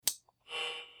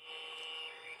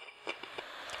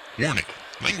Warning,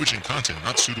 language and content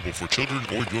not suitable for children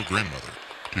or your grandmother.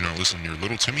 Do not listen near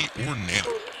little Timmy or Nana.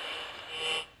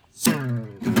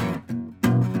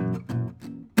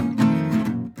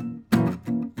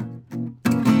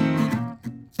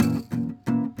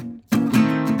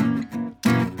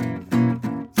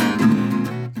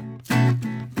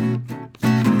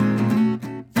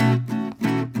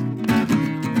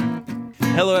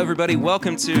 Hello, everybody.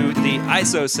 Welcome to the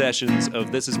ISO sessions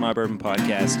of This Is My Bourbon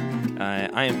podcast.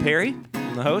 I am Perry.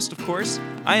 I'm the host, of course.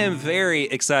 I am very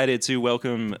excited to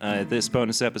welcome this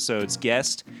bonus episode's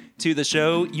guest to the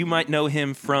show. You might know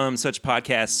him from such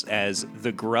podcasts as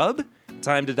The Grub,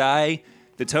 Time to Die,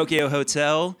 The Tokyo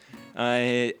Hotel,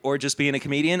 or just being a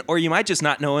comedian, or you might just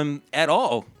not know him at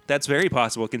all. That's very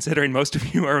possible, considering most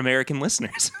of you are American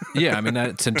listeners. Yeah, I mean,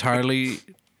 that's entirely...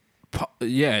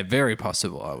 very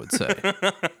possible, I would say.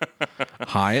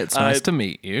 Hi, it's nice to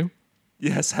meet you.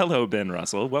 Yes, hello, Ben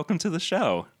Russell. Welcome to the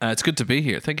show. It's good to be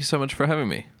here. Thank you so much for having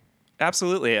me.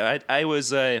 Absolutely. I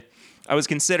was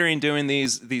considering doing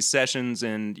these sessions,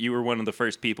 and you were one of the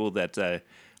first people that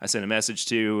I sent a message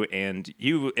to, and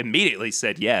you immediately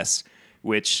said yes,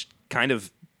 which kind of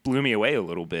blew me away a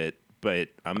little bit. But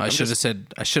I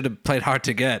should have played hard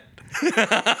to get.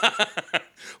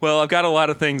 Well, I've got a lot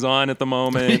of things on at the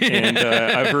moment, and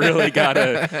I've really got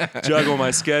to juggle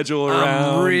my schedule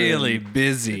around. I'm really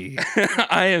busy.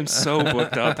 I am so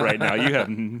booked up right now. You have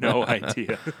no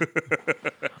idea.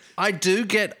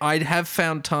 I have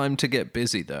found time to get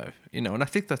busy, though, and I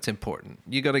think that's important.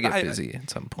 You got to get busy at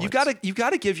some point. You got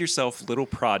to give yourself little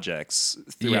projects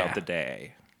throughout the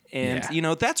day. And,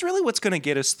 that's really what's going to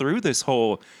get us through this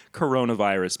whole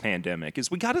coronavirus pandemic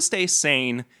is we got to stay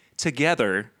sane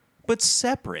together, but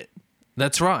separate.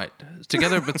 That's right.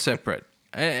 Together, but separate.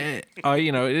 I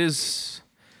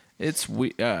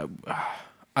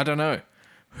don't know.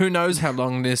 Who knows how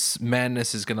long this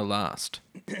madness is going to last?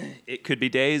 It could be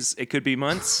days. It could be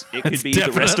months. It could be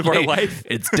the rest of our life.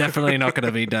 It's definitely not going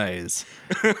to be days.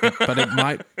 But it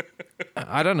might.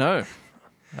 I don't know.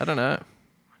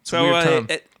 It's a weird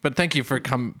time. But thank you for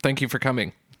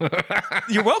coming.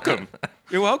 You're welcome.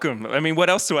 You're welcome. I mean,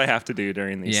 what else do I have to do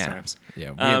during these times?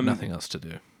 Yeah, we have nothing else to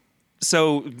do.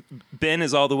 So Ben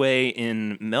is all the way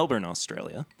in Melbourne,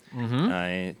 Australia.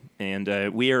 Mm-hmm.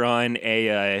 And we are on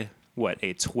a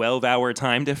 12-hour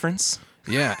time difference?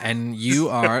 Yeah, and you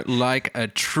are like a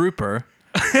trooper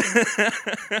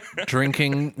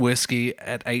drinking whiskey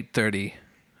at 8:30.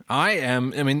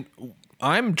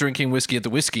 I'm drinking whiskey at the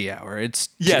whiskey hour. It's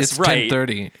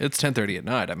 10:30. It's 10:30 at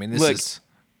night. I mean,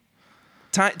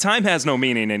 time has no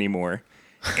meaning anymore.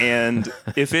 And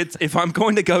if I'm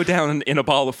going to go down in a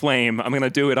ball of flame, I'm going to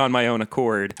do it on my own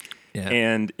accord. Yeah.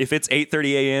 And if it's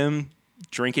 8:30 a.m.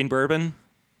 drinking bourbon,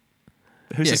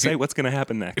 who's to say what's going to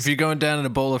happen next? If you're going down in a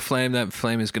bowl of flame, that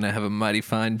flame is going to have a mighty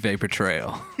fine vapor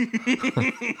trail.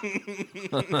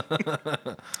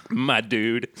 My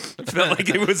dude. I felt like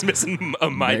it was missing a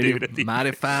dude at the mighty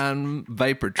end. Fine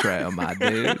vapor trail, my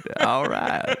dude. All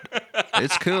right.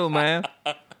 It's cool, man.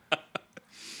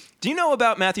 Do you know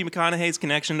about Matthew McConaughey's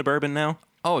connection to bourbon now?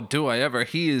 Oh, do I ever?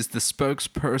 He is the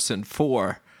spokesperson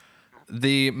for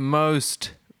the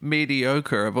most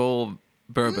mediocre of all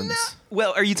bourbons. No.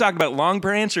 Well, are you talking about Long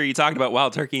Branch or are you talking about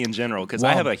Wild Turkey in general? Because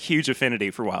I have a huge affinity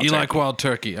for Wild Turkey. You like Wild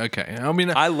Turkey? Okay. I mean,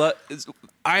 I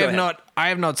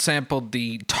have not sampled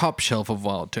the top shelf of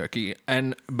Wild Turkey,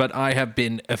 but I have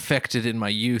been affected in my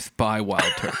youth by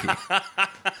Wild Turkey.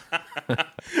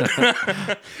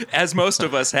 As most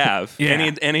of us have.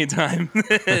 Yeah. Any time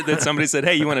that somebody said,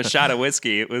 "Hey, you want a shot of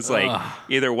whiskey?" It was like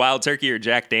either Wild Turkey or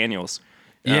Jack Daniels.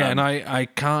 Yeah, and I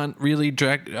can't really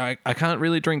drink. I can't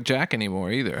really drink Jack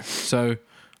anymore either. So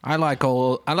I like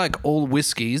all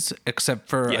whiskeys except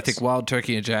for I think Wild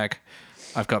Turkey and Jack.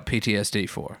 I've got PTSD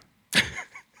for.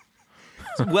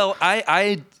 Well,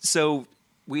 so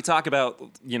we talk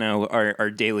about our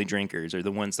daily drinkers or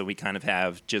the ones that we kind of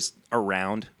have just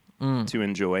around to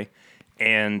enjoy,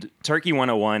 and Turkey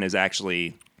 101 is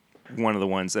actually one of the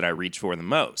ones that I reach for the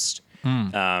most,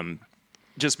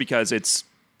 just because it's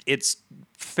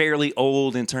fairly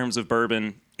old in terms of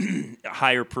bourbon,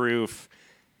 higher proof,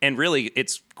 and really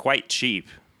it's quite cheap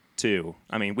too.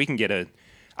 I mean, I can get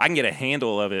a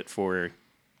handle of it for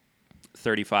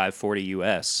 $35-$40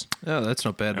 US. Oh, that's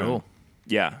not bad at all.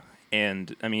 Yeah,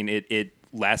 and I mean it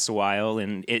lasts a while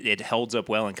and it holds up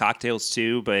well in cocktails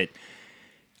too. But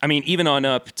I mean, even on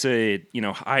up to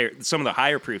some of the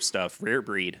higher proof stuff, Rare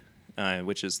Breed,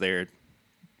 which is their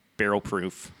barrel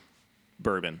proof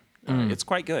bourbon, it's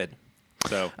quite good.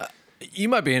 So you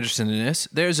might be interested in this.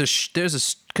 There's a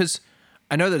because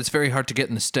I know that it's very hard to get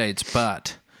in the States,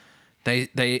 but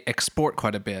they export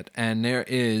quite a bit, and there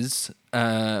is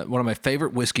one of my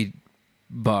favorite whiskey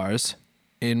bars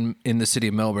in the city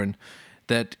of Melbourne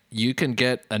that you can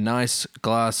get a nice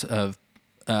glass of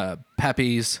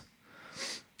Pappy's.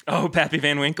 Oh, Pappy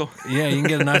Van Winkle. Yeah, you can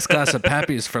get a nice glass of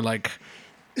Pappy's for like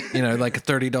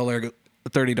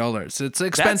 $30. It's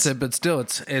expensive, but still,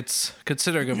 it's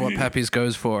considering of what Pappy's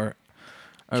goes for.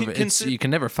 You can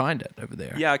never find it over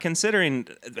there. Yeah, considering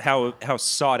how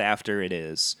sought after it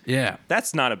is. Yeah,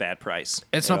 that's not a bad price.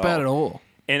 It's not bad at all.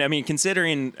 And I mean,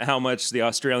 considering how much the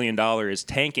Australian dollar is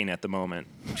tanking at the moment,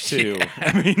 too. Yeah.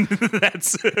 I mean,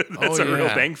 that's a real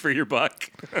bang for your buck.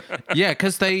 Yeah,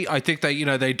 because I think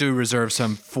they do reserve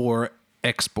some for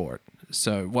export.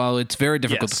 So while it's very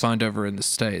difficult to find over in the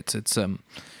States, it's here.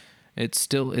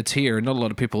 Not a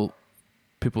lot of people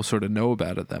sort of know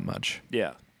about it that much.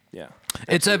 Yeah, yeah.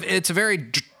 It's a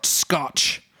very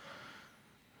Scotch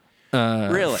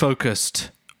really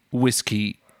focused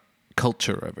whiskey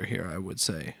culture over here, I would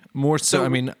say. More so, I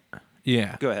mean,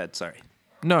 yeah. Go ahead, sorry.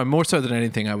 No, more so than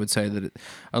anything, I would say that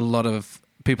a lot of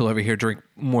people over here drink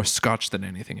more Scotch than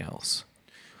anything else.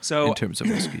 So in terms of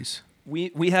whiskeys.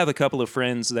 We have a couple of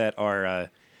friends that are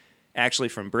actually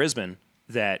from Brisbane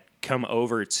that come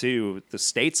over to the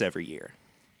States every year.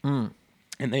 And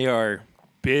they are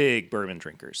big bourbon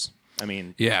drinkers. I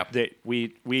mean, yeah.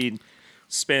 We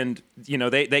spend,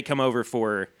 they come over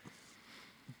for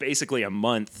basically a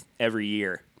month every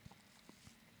year,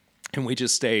 and we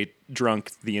just stay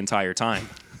drunk the entire time.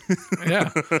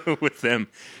 Yeah. With them.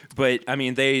 But I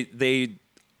mean, they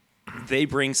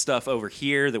bring stuff over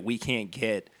here that we can't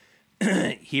get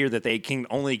here, that they can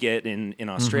only get in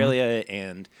Australia,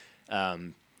 and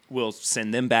we'll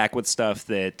send them back with stuff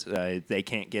that they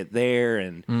can't get there,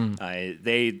 and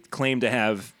they claim to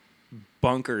have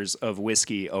bunkers of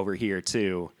whiskey over here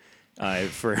too.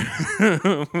 For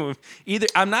either,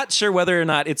 I'm not sure whether or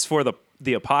not it's for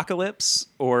the apocalypse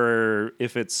or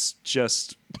if it's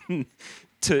just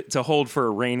to hold for a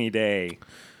rainy day.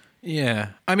 Yeah,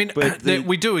 I mean,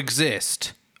 we do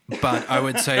exist, but I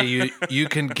would say you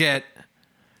can get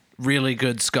really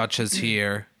good scotches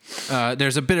here.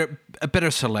 There's a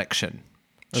better selection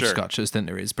of scotches than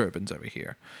there is bourbons over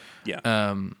here. Yeah,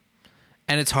 and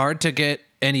it's hard to get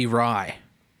any rye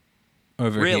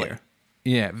over here.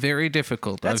 Yeah, very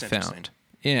difficult. I've found.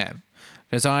 Yeah,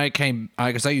 because I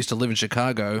used to live in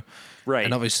Chicago, right?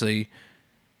 And obviously,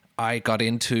 I got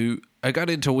into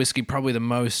whiskey probably the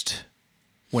most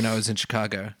when I was in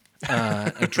Chicago.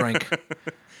 I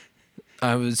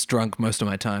was drunk most of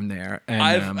my time there.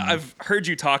 And, I've heard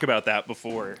you talk about that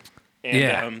before. And,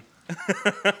 yeah.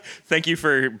 Thank you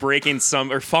for breaking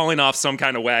or falling off some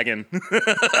kind of wagon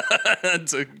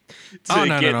to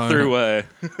get through.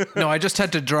 No, I just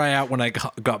had to dry out when I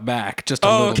got back, just a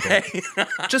little bit.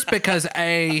 Just because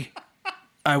A,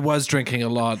 I was drinking a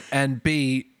lot, and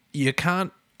B, you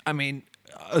can't. I mean,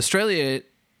 Australia,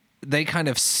 they kind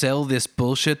of sell this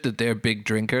bullshit that they're big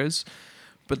drinkers,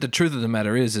 but the truth of the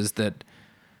matter is that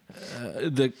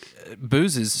the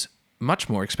booze is much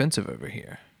more expensive over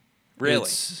here. Really?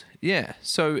 Yeah.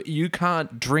 So you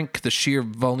can't drink the sheer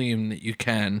volume that you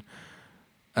can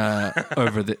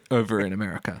over in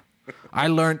America. I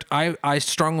learned. I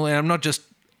strongly. I'm not just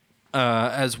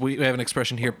as we have an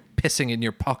expression here, pissing in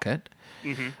your pocket.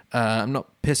 Mm-hmm. I'm not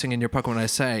pissing in your pocket when I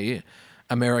say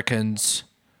Americans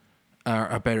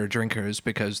are better drinkers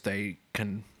because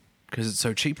it's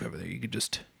so cheap over there.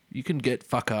 You can get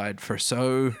fuck-eyed for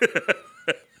so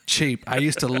cheap. I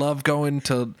used to love going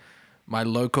to my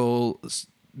local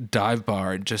dive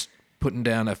bar and just putting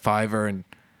down a $5 and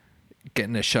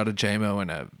getting a shot of JMO and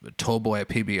a tall boy at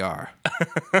PBR.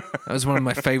 That was one of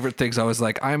my favorite things. I was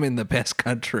like, I'm in the best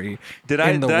country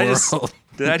in the world.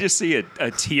 Did I just see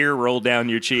a tear roll down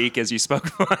your cheek as you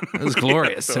spoke on? It was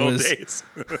glorious.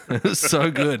 It was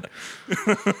so good.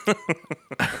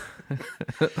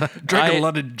 Drank a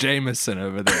lot of Jameson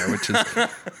over there, which is...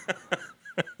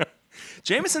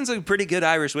 Jameson's a pretty good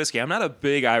Irish whiskey. I'm not a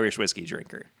big Irish whiskey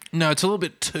drinker. No, it's a little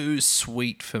bit too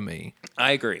sweet for me.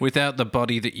 I agree. Without the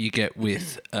body that you get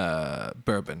with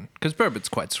bourbon. Because bourbon's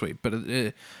quite sweet, but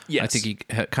yes. I think you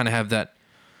kind of have that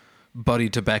body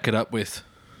to back it up with.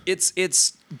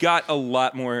 It's got a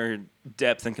lot more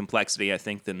depth and complexity, I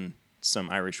think, than some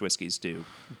Irish whiskeys do.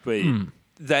 But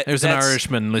there's an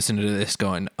Irishman listening to this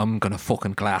going, I'm going to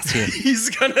fucking glass you. He's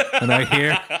going to... And I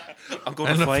hear... I'm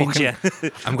going to find you.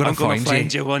 I'm going to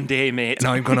find you one day, mate. And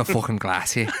I'm going to fucking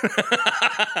glass you.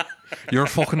 You're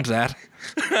fucking dead.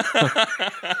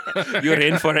 You're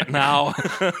in for it now.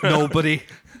 Nobody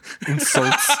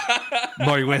insults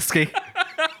my whiskey.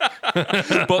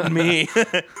 But me.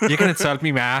 You can insult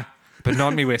me, ma. but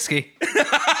not me whiskey.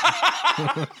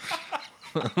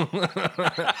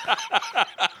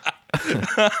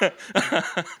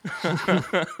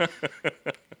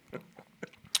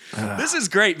 This is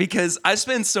great because I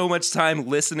spend so much time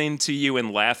listening to you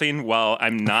and laughing while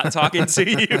I'm not talking to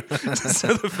you.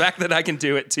 So the fact that I can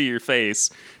do it to your face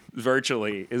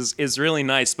virtually is really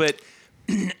nice. But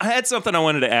I had something I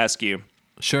wanted to ask you.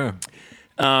 Sure.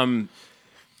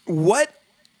 What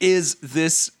is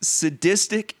this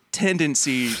sadistic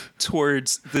tendency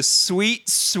towards the sweet,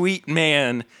 sweet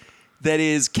man that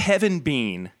is Kevin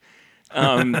Bean?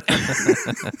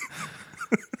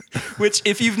 Which,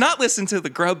 if you've not listened to the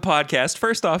Grub podcast,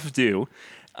 first off, do.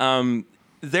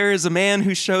 There is a man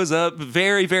who shows up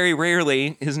very, very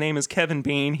rarely. His name is Kevin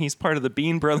Bean. He's part of the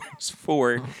Bean Brothers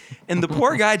 4. And the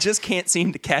poor guy just can't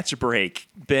seem to catch a break.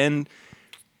 Ben,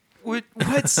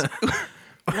 what's...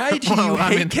 Why do you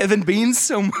hate Kevin Bean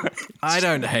so much? I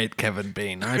don't hate Kevin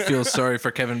Bean. I feel sorry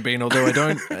for Kevin Bean, although I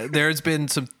don't... There's been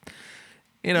some...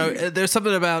 there's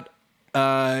something about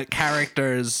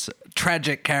characters,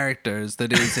 tragic characters,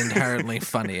 that is inherently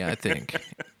funny, I think.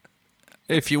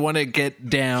 If you want to get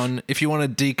down, if you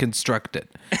want to deconstruct it.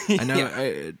 I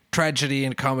know tragedy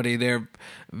and comedy, they're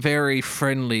very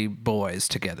friendly boys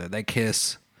together. They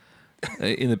kiss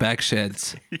in the back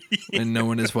sheds when no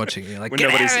one is watching. You're like, when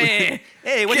nobody's hey,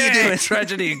 what are you doing?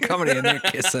 Tragedy and comedy, and they're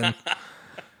kissing.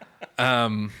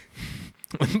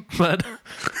 But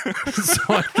so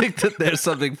I think that there's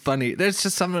something funny. There's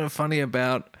just something funny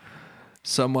about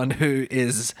someone who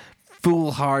is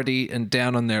foolhardy and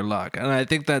down on their luck. And I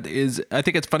think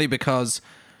it's funny because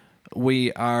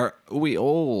we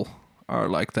all are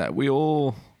like that. We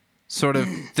all sort of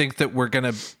think that we're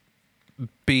going to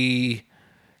be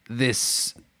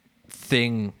this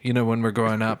thing, when we're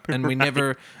growing up, and we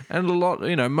never, and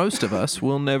most of us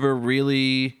will never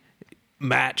really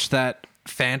match that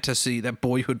fantasy, that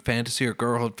boyhood fantasy or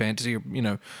girlhood fantasy,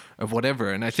 or of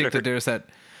whatever. And I think that there's that.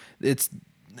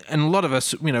 And a lot of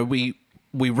us, we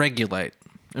regulate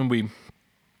and we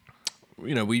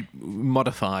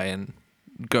modify and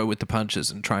go with the punches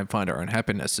and try and find our own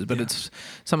happiness. But it's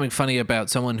something funny about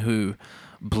someone who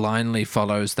blindly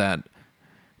follows that,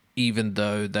 even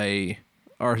though they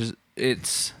are.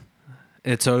 It's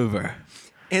over.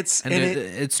 It's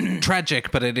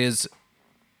tragic, but it is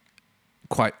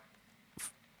quite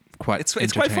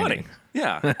it's quite funny.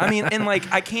 Yeah. I mean, and like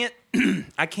I can't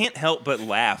help but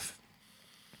laugh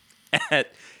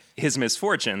at his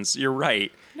misfortunes. You're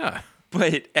right. Yeah.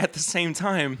 But at the same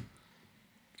time,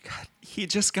 God, he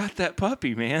just got that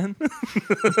puppy, man. I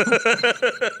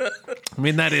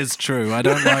mean, that is true. I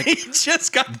don't like he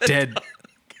just got dead.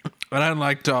 I don't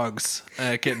like dogs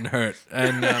getting hurt.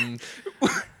 And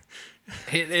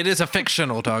it is a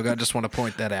fictional dog. I just want to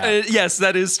point that out. Yes,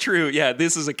 that is true. Yeah,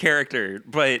 this is a character.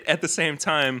 But at the same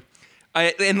time,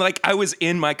 I was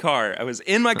in my car.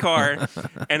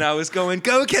 And I was going,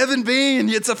 "Go, Kevin Bean!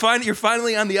 You're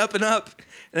finally on the up and up."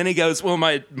 And then he goes, "Well,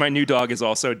 my new dog is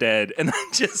also dead." And I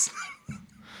just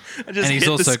hit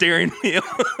the steering wheel.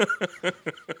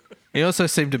 He also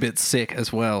seemed a bit sick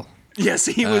as well. Yes,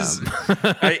 he was.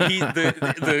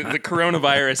 The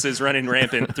coronavirus is running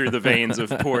rampant through the veins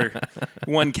of poor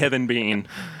one Kevin Bean.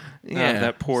 Yeah,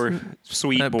 that poor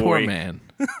sweet boy. Poor man.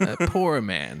 That poor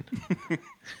man.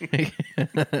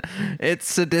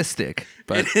 It's sadistic,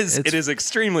 but it is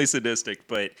extremely sadistic,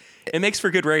 but it makes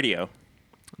for good radio.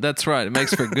 That's right. It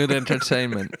makes for good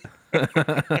entertainment.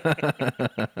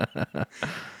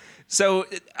 So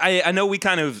I know we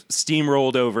kind of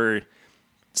steamrolled over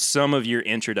some of your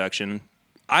introduction.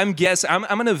 I'm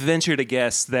going to venture to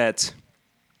guess that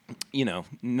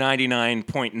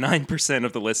 99.9%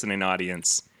 of the listening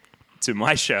audience to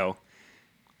my show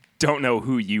don't know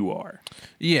who you are.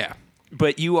 Yeah.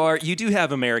 But you do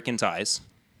have American ties.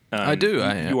 I do.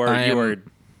 You are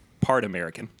part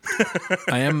American.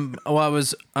 I am. Well,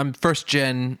 I'm first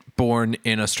gen born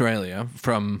in Australia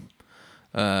from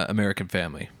American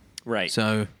family. Right.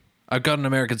 So I've got an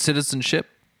American citizenship,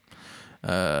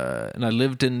 and I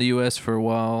lived in the U.S. for a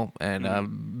while, and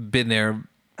I've been there.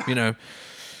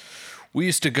 We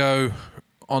used to go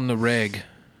on the reg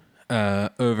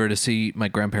over to see my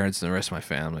grandparents and the rest of my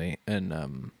family,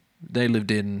 and they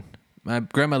lived in. My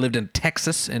grandma lived in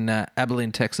Texas, in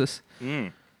Abilene, Texas,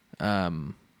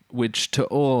 which to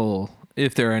all,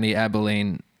 if there are any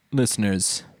Abilene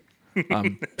listeners,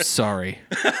 I'm sorry.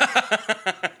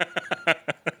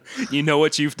 You know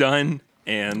what you've done,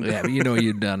 and yeah, you know what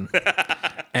you've done.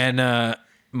 And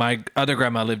my other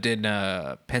grandma lived in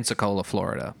Pensacola,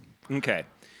 Florida. Okay,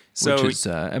 so which is,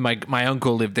 and my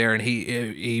uncle lived there, and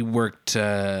he worked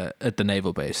at the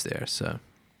naval base there. So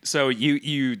So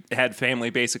you had family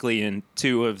basically in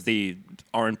two of the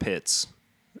armpits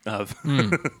of,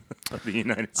 of the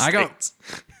United States.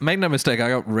 Make no mistake, I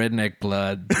got redneck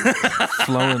blood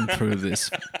flowing through these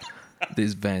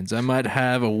veins. I might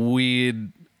have a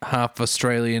weird half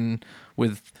Australian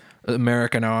with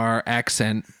American R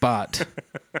accent, but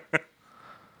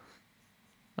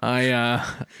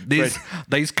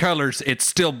these colors, it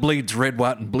still bleeds red,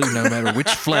 white, and blue no matter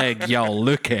which flag y'all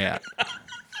look at.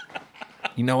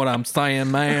 You know what I'm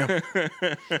saying, man?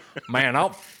 Man,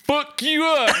 I'll fuck you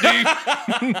up, dude.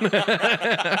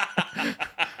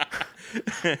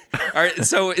 All right,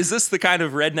 so is this the kind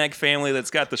of redneck family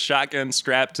that's got the shotgun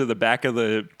strapped to the back of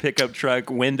the pickup truck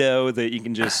window that you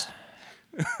can just...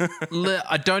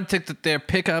 I don't think that they're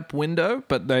pickup window,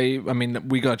 but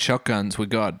we got shotguns. We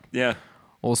got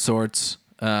all sorts.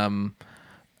 We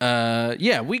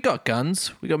got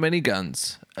guns. We got many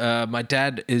guns. My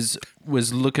dad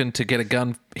was looking to get a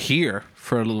gun here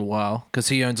for a little while because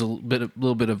he owns a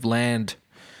little bit of land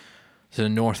to the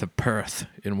north of Perth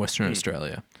in Western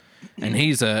Australia, and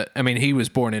he was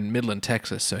born in Midland,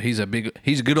 Texas, so he's a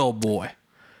good old boy.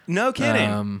 No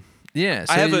kidding. Yeah,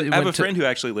 so I have a friend who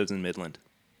actually lives in Midland.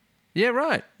 Yeah,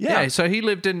 right. Yeah, so he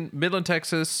lived in Midland,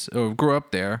 Texas, or grew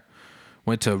up there.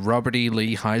 Went to Robert E.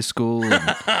 Lee High School.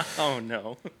 And, oh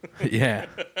no. Yeah,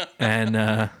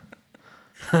 and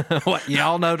what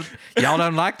y'all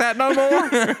don't like that no more?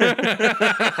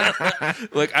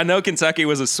 Look, I know Kentucky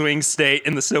was a swing state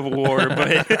in the Civil War,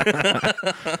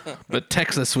 but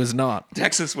Texas was not.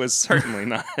 Texas was certainly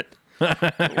not.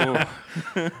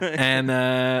 And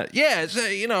so,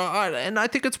 and I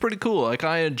think it's pretty cool. Like,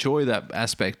 I enjoy that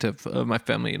aspect of my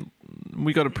family.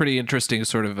 We got a pretty interesting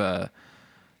sort of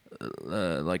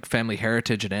like family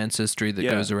heritage and ancestry that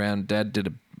goes around. Dad did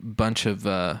a bunch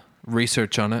of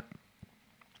research on it,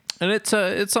 and it's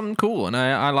something cool, and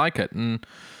I like it. And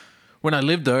when I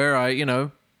lived there, I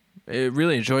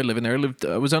really enjoyed living there.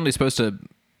 I was only supposed to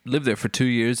live there for 2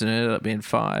 years, and it ended up being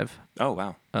 5. Oh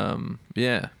wow.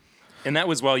 Yeah. And that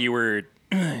was while you were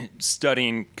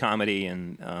studying comedy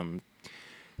and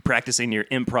practicing your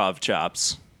improv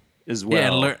chops as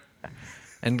well. Yeah,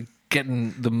 and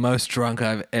getting the most drunk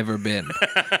I've ever been.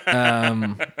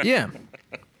 Yeah.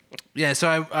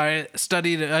 So I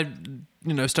studied.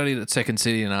 Studied at Second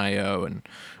City in IO and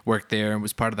worked there and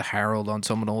was part of the Herald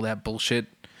Ensemble and all that bullshit,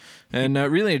 and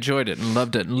really enjoyed it and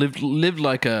loved it and lived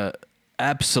like a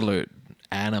absolute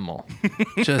animal.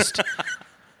 Just.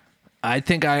 I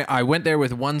think I went there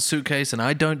with one suitcase, and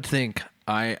I don't think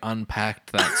I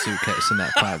unpacked that suitcase in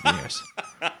that 5 years.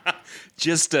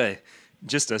 Just a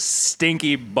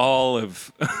stinky ball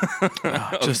of,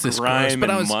 just this grime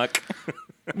gross. and muck.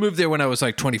 Moved there when I was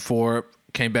like 24.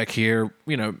 Came back here,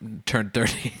 turned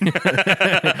 30.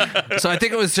 So I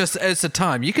think it's a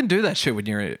time. You can do that shit when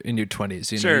you're in your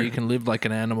 20s. Sure. You can live like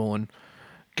an animal and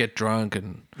get drunk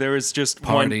and there was just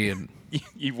party and.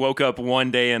 You woke up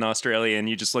one day in Australia and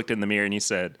you just looked in the mirror and you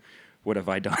said, "What have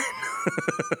I done?"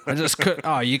 I just could.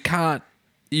 Oh, you cannot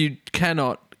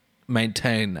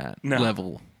maintain that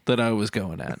level that I was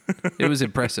going at. It was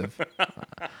impressive.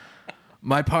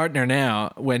 My partner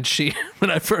now, when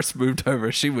I first moved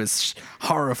over, she was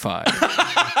horrified.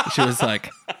 She was like,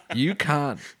 "You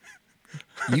cannot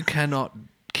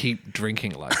keep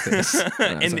drinking like this." And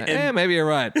I was like, maybe you're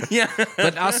right. Yeah.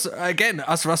 But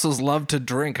us Russells love to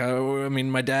drink. I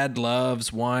mean, my dad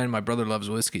loves wine. My brother loves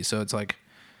whiskey. So it's like,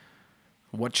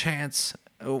 what chance?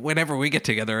 Whenever we get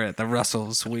together at the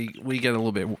Russells, we get a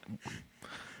little bit...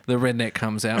 The redneck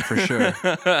comes out for sure.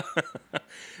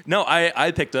 No,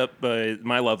 I picked up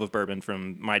my love of bourbon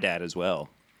from my dad as well.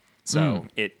 So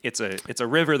it's a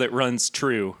river that runs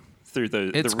true through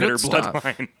the Ritter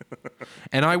bloodline.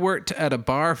 And I worked at a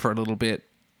bar for a little bit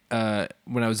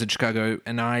when I was in Chicago,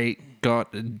 and I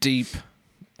got deep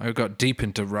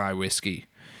into rye whiskey,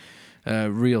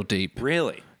 real deep.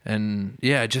 Really? And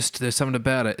yeah, just there's something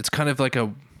about it. It's kind of like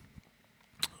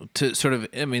this is sort of a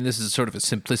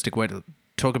simplistic way to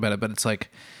talk about it, but it's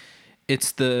like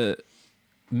it's the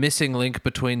missing link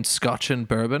between Scotch and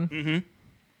bourbon. Mm-hmm.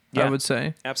 Yeah, I would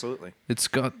say. Absolutely. It's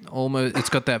got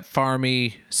that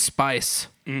farmy spice.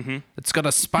 Mm-hmm. It's got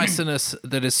a spiciness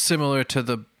that is similar to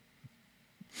the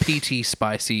peaty,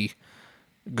 spicy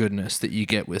goodness that you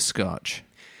get with Scotch,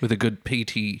 with a good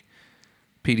peaty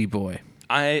boy.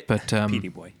 Peaty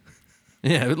boy.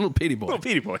 Yeah, a little peaty boy. Little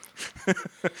peaty boy.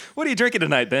 What are you drinking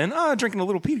tonight, Ben? Oh, I'm drinking a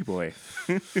little peaty boy.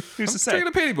 Who's to say? Drinking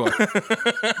a peaty boy.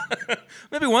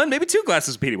 Maybe 1, maybe 2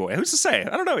 glasses of peaty boy. Who's to say?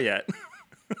 I don't know yet.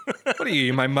 What are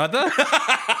you, my mother?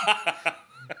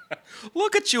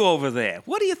 Look at you over there.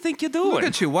 What do you think you're doing? Look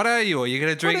at you. What are you? Are you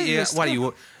going to drink?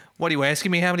 What are you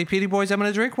asking me? How many Petey Boys I'm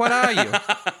going to drink? What are you?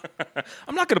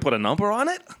 I'm not going to put a number on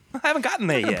it. I haven't gotten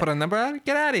there yet. Put a number on it.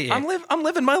 Get out of here. I'm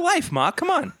living my life, Ma. Come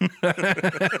on.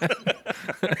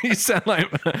 You sound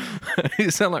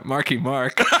like Marky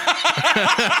Mark.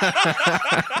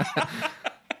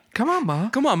 Come on, Ma.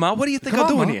 Come on, Ma. What do you think I'm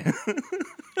doing here?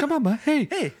 Come on, Ma.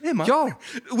 Hey, Ma. Yo,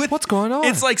 what's going on?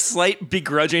 It's like slight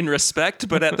begrudging respect,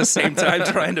 but at the same time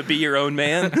trying to be your own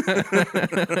man.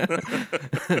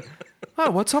 Oh,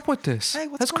 what's up with this? Hey,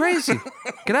 what's That's going crazy.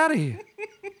 Get out of here.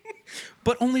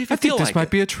 But only if you I think feel this like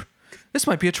might it. be this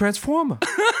might be a transformer.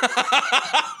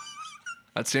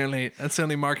 That's the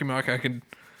only Marky Mark I can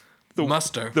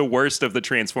muster. The worst of the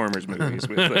Transformers movies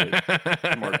with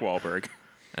Mark Wahlberg.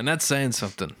 And that's saying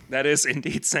something. That is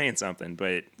indeed saying something.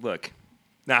 But look,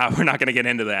 we're not going to get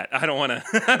into that. I don't want to.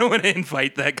 I don't want to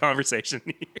invite that conversation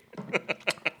here.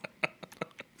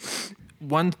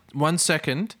 One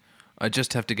second. I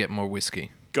just have to get more whiskey.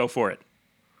 Go for it.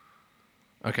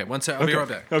 Okay, one second. I'll be right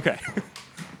back. Okay.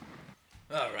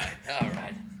 All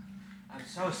right. I'm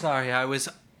so sorry. I was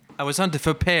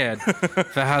underprepared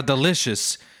for how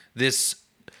delicious this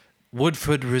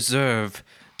Woodford Reserve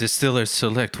Distiller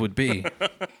Select would be.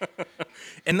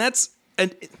 And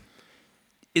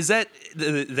is that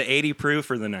the 80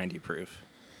 proof or the 90 proof?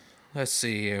 Let's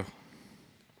see here.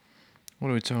 What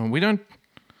are we talking?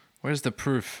 Where's the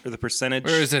proof? Or the percentage?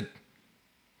 Where is it?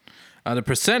 The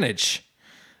percentage.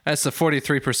 That's the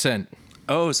 43%.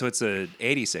 Oh, so it's a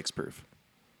 86 proof.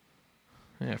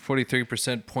 Yeah, 43%,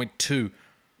 0.2.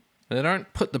 They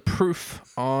don't put the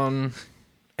proof on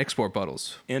export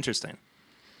bottles. Interesting.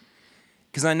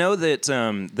 Because I know that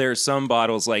there are some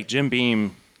bottles, like Jim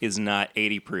Beam is not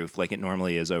 80 proof like it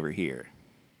normally is over here.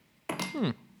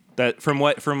 That from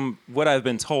what I've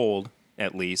been told,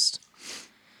 at least,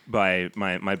 by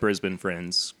my Brisbane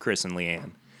friends, Chris and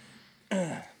Leanne.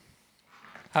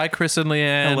 Hi, Chris and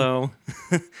Leanne. Hello.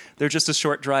 They're just a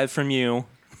short drive from you.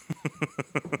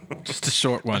 Just a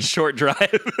short one. Short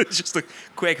drive. Just a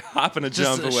quick hop and a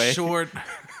jump Just a away. short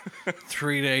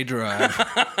 3-day drive.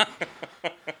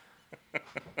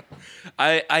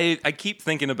 I keep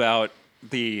thinking about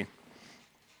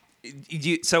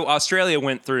so Australia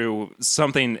went through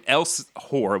something else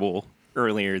horrible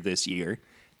earlier this year.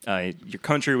 Your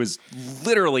country was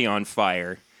literally on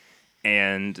fire,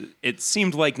 and it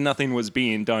seemed like nothing was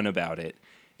being done about it.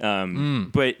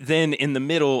 But then in the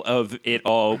middle of it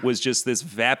all was just this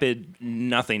vapid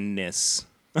nothingness.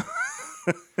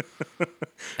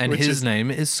 And his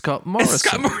name is Scott Morrison.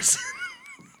 Scott Morrison.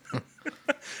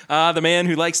 The man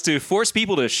who likes to force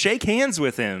people to shake hands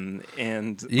with him.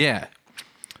 And Yeah.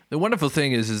 The wonderful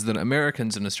thing is that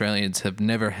Americans and Australians have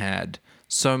never had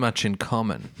so much in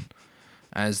common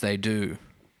as they do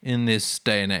in this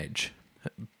day and age.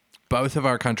 Both of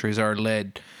our countries are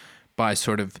led by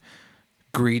sort of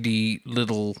greedy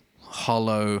little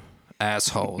hollow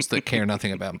assholes that care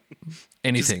nothing about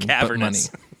anything Just but money.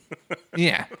 cavernous.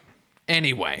 Yeah.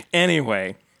 Anyway,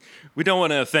 we don't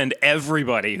want to offend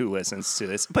everybody who listens to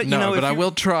this. But, no, but I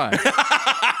will try.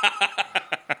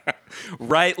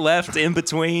 Right, left, in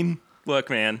between. Look,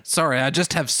 man. Sorry, I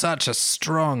just have such a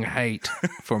strong hate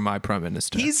for my prime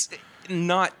minister. He's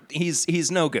no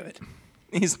good.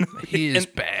 He is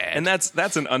bad. And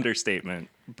that's an understatement.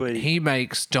 But He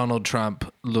makes Donald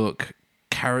Trump look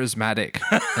charismatic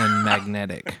and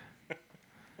magnetic.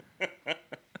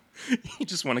 you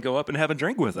just want to go up and have a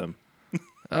drink with him.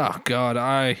 Oh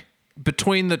God,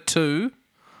 between the two,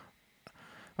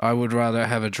 I would rather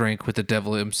have a drink with the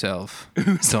devil himself,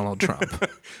 Donald Trump.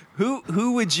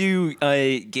 Who would you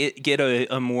get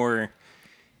a more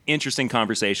interesting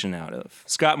conversation out of?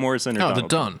 Scott Morrison or Oh, Donald the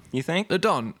Don. Trump? You think? The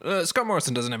Don. Scott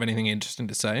Morrison doesn't have anything interesting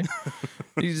to say.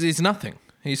 He's nothing.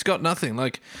 He's got nothing.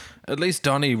 Like, at least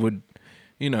Donnie would,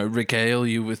 regale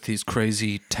you with his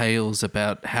crazy tales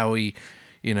about how he,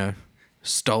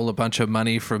 stole a bunch of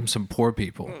money from some poor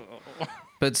people.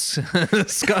 But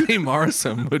Scotty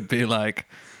Morrison would be like,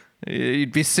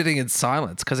 he'd be sitting in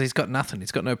silence because he's got nothing.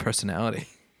 He's got no personality.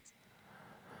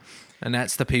 And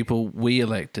that's the people we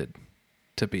elected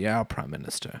to be our prime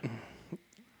minister.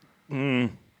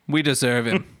 We deserve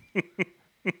him.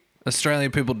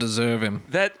 Australian people deserve him.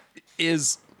 That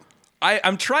is...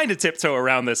 I'm trying to tiptoe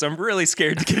around this. I'm really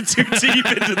scared to get too deep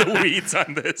into the weeds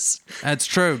on this. That's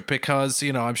true because,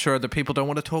 I'm sure the people don't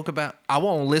want to talk about... I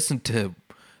won't listen to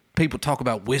people talk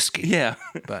about whiskey. Yeah.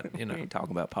 But, We ain't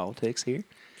talking about politics here.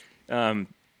 I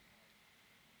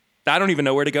don't even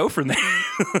know where to go from there.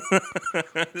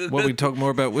 Well, we talk more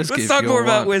about whiskey. Let's if talk you more all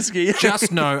about want. whiskey.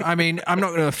 Just know, I'm not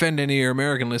going to offend any of your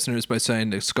American listeners by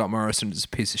saying that Scott Morrison is a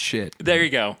piece of shit. There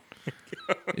you go.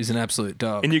 He's an absolute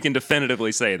dog. And you can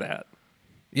definitively say that.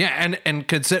 Yeah, and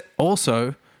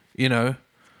also, you know,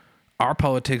 our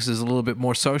politics is a little bit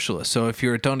more socialist. So if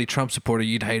you're a Donald Trump supporter,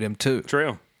 you'd hate him too.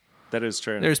 True. That is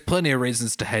true. There's plenty of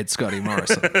reasons to hate Scotty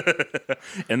Morrison.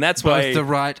 And that's Both why the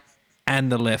right and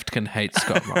the left can hate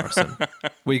Scott Morrison.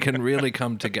 We can really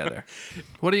come together.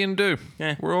 What are you going to do?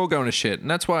 Yeah. We're all going to shit. And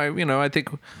that's why, you know, I think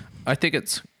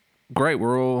it's great.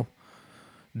 We're all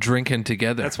drinking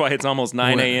together. that's why it's almost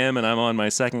 9 a.m. and I'm on my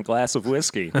second glass of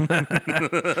whiskey.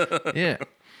 Yeah.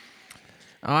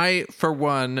 I, for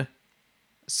one,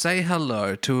 say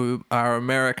hello to our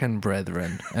American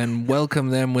brethren and welcome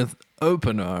them with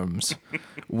open arms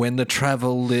when the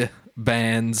travel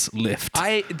bans lift.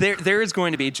 There is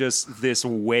going to be just this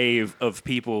wave of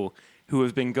people who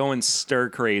have been going stir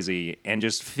crazy and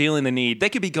just feeling the need. They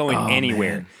could be going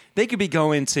anywhere. Man. They could be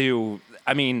going to,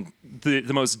 I mean,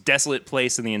 the most desolate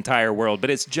place in the entire world,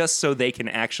 but it's just so they can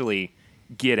actually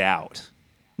get out.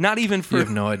 Not even for You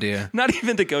have no idea. Not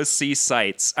even to go see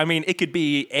sights. I mean, it could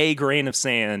be a grain of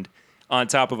sand on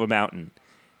top of a mountain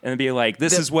and be like,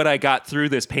 this is what I got through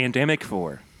this pandemic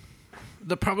for.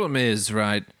 The problem is,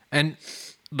 right, and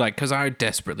like, because I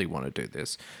desperately want to do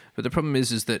this, but the problem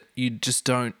is that you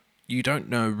don't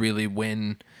know really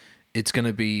when it's going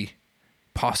to be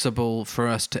possible for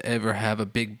us to ever have a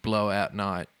big blowout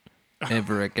night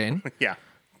ever again. Yeah.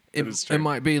 It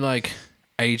might be like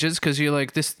ages, because you're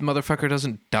like, this motherfucker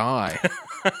doesn't die.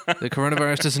 The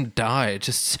coronavirus doesn't die. It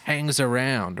just hangs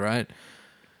around, right?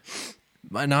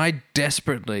 And I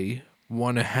desperately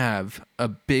want to have a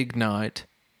big night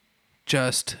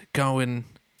just going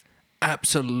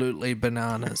absolutely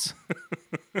bananas.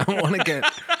 I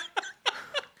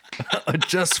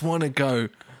just want to go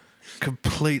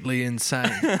completely insane,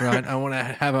 right? I want to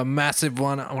have a massive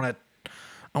one. I want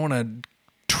to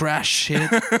trash shit.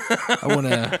 I want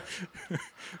to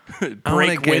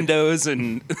break windows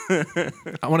and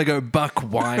I want to go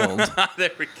buck wild.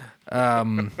 there we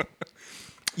go.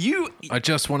 I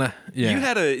just want to. Yeah. You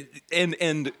had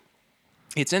and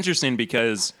it's interesting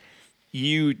because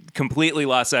you completely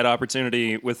lost that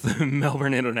opportunity with the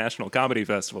Melbourne International Comedy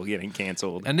Festival getting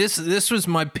canceled. And this was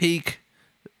my peak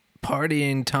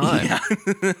partying time. Yeah.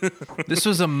 This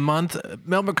was a month.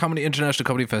 Melbourne International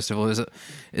Comedy Festival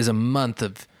is a month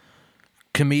of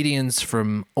comedians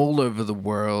from all over the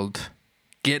world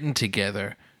getting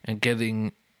together and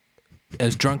getting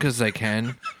as drunk as they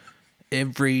can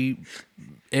every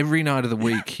night of the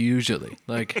week, usually.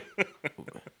 Like,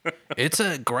 it's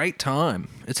a great time.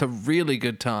 It's a really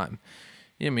good time.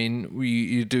 I mean,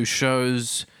 you do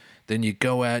shows, then you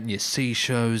go out and you see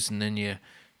shows, and then you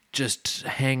just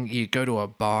you go to a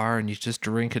bar and you just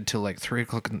drink until like 3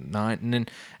 o'clock at night. And then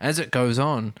as it goes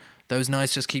on, those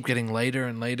nights just keep getting later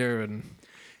and later. And,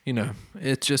 you know,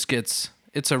 it's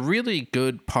a really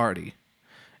good party.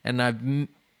 And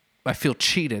I feel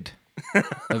cheated.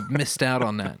 I've missed out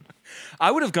on that.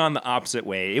 I would have gone the opposite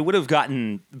way.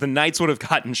 The nights would have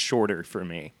gotten shorter for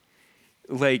me.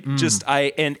 Like,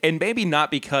 and maybe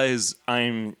not because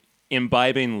I'm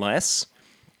imbibing less,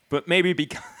 but maybe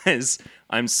because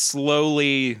I'm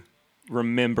slowly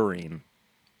remembering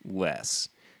less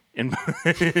and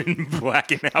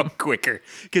blacking out quicker.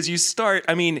 Because you start,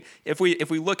 I mean, if we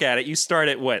look at it, you start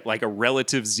at what, like a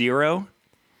relative zero?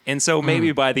 And so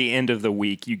maybe by the end of the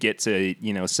week, you get to,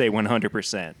 you know, say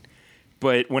 100%.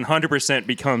 But 100%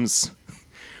 becomes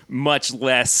much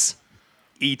less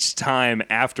each time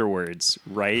afterwards,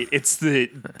 right? It's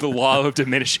the law of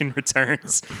diminishing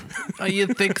returns.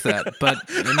 You'd think that, but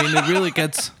I mean,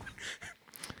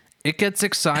 it gets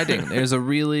exciting. There's a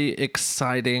really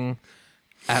exciting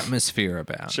atmosphere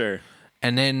about. Sure.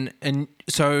 And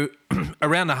so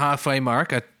around the halfway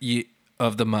mark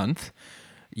of the month,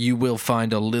 you will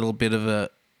find a little bit of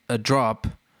a drop,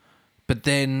 but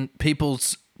then people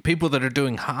that are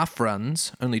doing half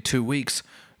runs, only 2 weeks,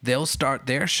 they'll start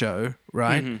their show,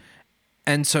 right? Mm-hmm.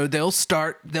 And so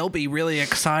they'll be really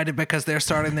excited because they're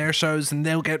starting their shows, and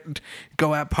they'll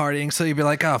go out partying. So you'll be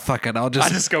like, oh, fuck it. I'll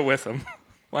just go with them.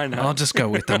 Why not? I'll just go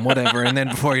with them, whatever. And then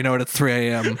before you know it, it's 3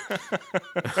 a.m.,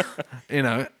 you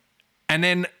know, and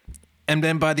then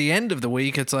by the end of the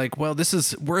week, it's like, well,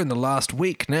 we're in the last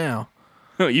week now.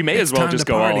 You may as well just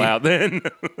go all out then.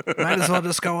 Might as well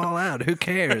just go all out. Who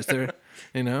cares?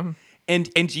 You know.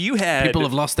 And you had people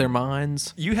have lost their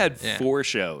minds. You had 4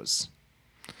 shows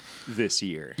this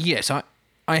year. Yes,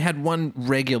 I had 1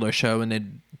 regular show and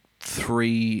then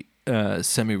 3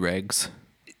 semi-regs,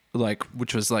 like,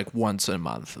 which was like once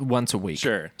a week.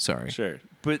 Sure. Sorry. Sure.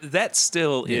 But that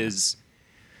still is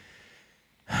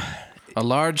a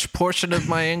large portion of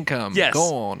my income. Yes.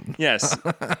 Gone. Yes.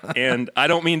 And I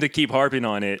don't mean to keep harping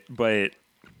on it, but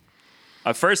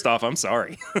First off, I'm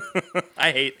sorry.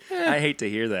 I hate to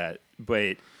hear that,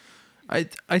 but I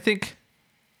think,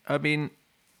 I mean,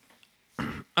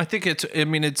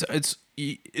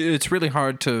 it's really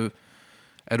hard to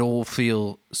at all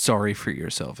feel sorry for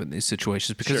yourself in these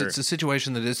situations because Sure. it's a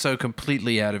situation that is so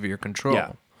completely out of your control.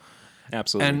 yeah,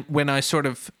 absolutely. And when I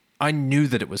knew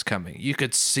that it was coming. You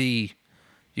could see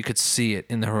it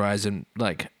in the horizon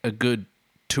like a good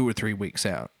 2 or 3 weeks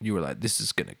out. You were like, this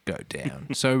is going to go down.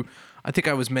 So I think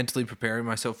I was mentally preparing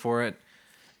myself for it.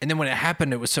 And then when it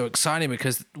happened, it was so exciting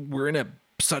because we're in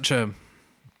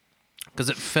because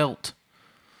it felt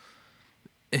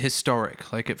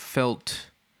historic. Like it felt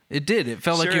like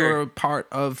you Sure. were a part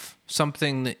of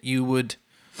something that you'd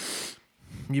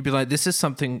be like, this is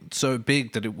something so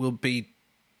big that it will be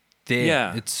there.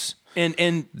 Yeah. It's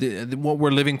and what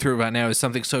we're living through right now is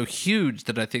something so huge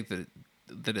that I think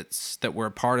that we're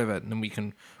a part of it, and then we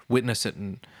can witness it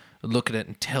and look at it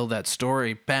and tell that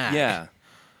story back yeah,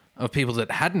 of people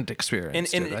that hadn't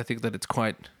experienced And- it. I think that it's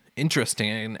quite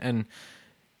interesting, and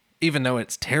even though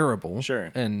it's terrible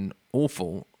Sure. and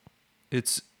awful,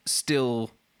 it's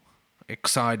still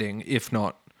exciting, if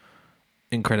not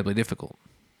incredibly difficult.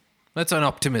 That's an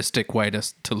optimistic way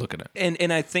to look at it.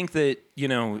 and I think that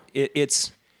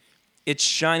it's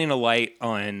shining a light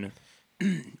on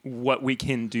what we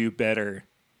can do better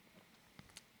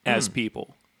as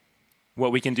people,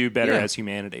 what we can do better Yeah. as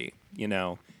humanity.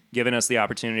 Giving us the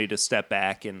opportunity to step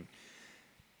back and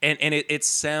it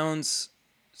sounds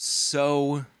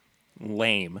so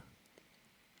lame,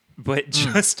 but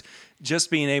just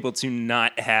being able to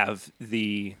not have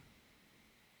the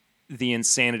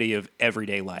insanity of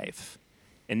everyday life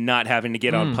and not having to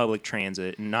get on public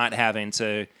transit and not having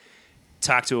to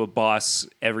talk to a boss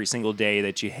every single day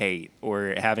that you hate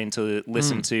or having to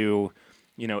listen to,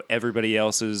 everybody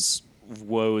else's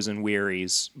woes and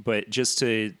wearies, but just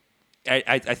to,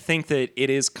 I think that it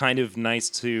is kind of nice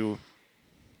to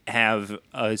have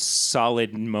a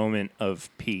solid moment of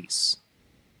peace.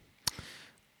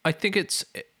 I think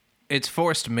it's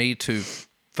forced me to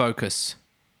focus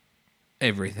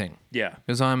everything. Yeah.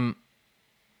 Because I'm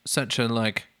such a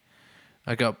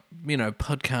I got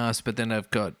podcasts, but then I've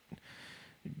got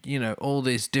all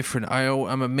these different.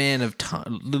 I'm a man of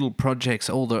little projects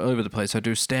all over the place. I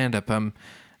do stand up,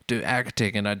 do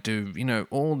acting, and I do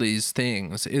all these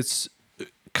things. It's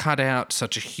cut out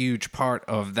such a huge part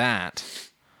of that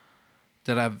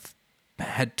I've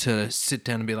had to sit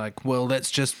down and be like, well, let's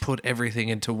just put everything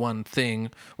into one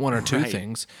or two Right.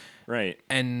 things. Right.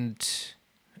 And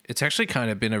it's actually kind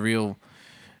of been a real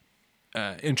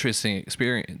interesting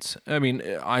experience. I mean,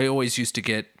 I always used to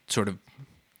get sort of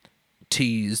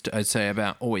teased, I'd say,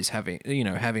 about always having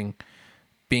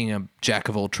being a jack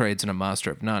of all trades and a master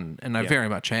of none, and I Yeah. very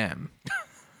much am.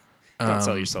 Don't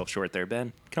sell yourself short there,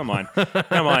 Ben. Come on.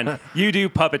 Come on. You do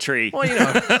puppetry. Well,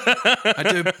 I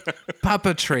do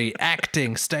puppetry,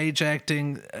 acting, stage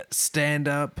acting, stand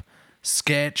up,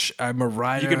 sketch. I'm a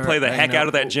writer. You can play the heck out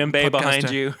of that djembe behind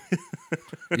podcaster. you.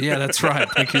 Yeah, that's right.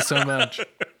 Thank you so much.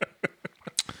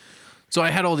 So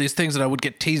I had all these things that I would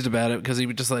get teased about it because he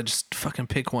would just fucking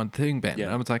pick one thing, Ben. Yeah.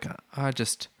 And I was like,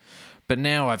 but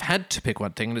now I've had to pick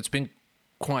one thing and it's been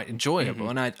quite enjoyable.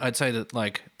 And I'd say that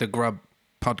the Grub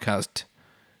podcast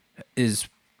is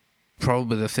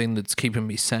probably the thing that's keeping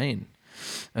me sane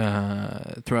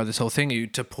throughout this whole thing.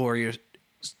 To pour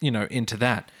into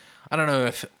that. I don't know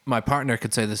if my partner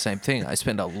could say the same thing. I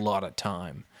spend a lot of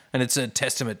time, and it's a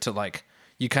testament to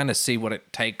you kind of see what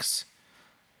it takes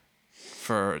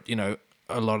for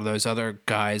a lot of those other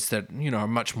guys that are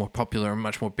much more popular and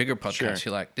much more bigger podcasts.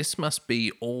 Sure. You're like, this must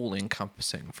be all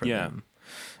encompassing for Yeah. them,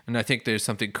 and I think there's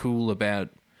something cool about.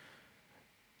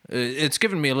 It's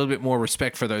given me a little bit more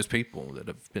respect for those people that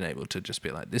have been able to just be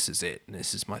like, this is it, and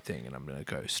this is my thing, and I'm going to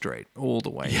go straight all the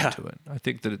way Yeah. into it. I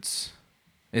think that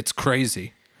it's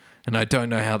crazy, and I don't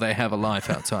know how they have a life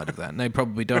outside of that, and they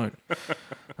probably don't.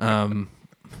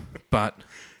 But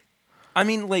I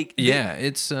mean, yeah,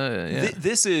 it's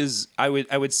this is I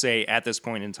would say at this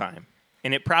point in time,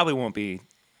 and it probably won't be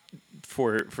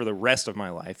for the rest of my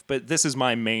life, but this is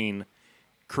my main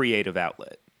creative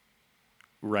outlet.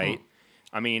 Right?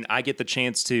 I mean, I get the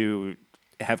chance to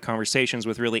have conversations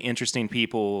with really interesting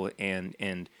people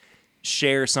and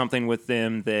share something with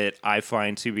them that I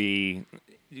find to be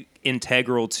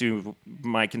integral to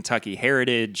my Kentucky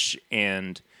heritage,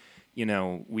 and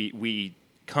we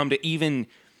come to even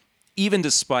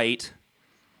despite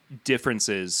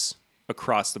differences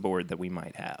across the board that we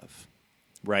might have,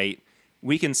 right?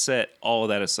 We can set all of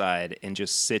that aside and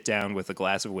just sit down with a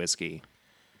glass of whiskey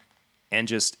and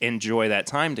just enjoy that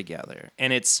time together.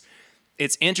 And it's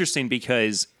interesting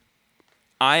because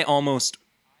I almost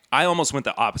went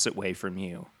the opposite way from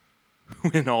you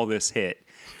when all this hit,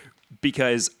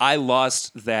 because I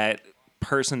lost that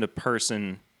person to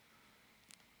person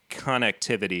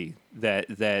connectivity, that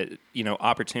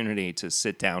opportunity to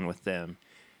sit down with them,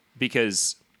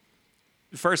 because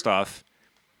first off,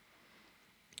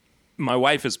 my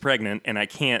wife is pregnant and I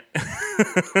can't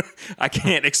I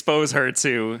can't expose her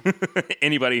to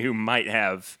anybody who might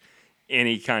have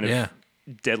any kind of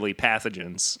deadly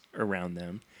pathogens around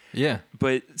them. Yeah.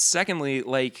 But secondly,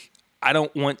 like, I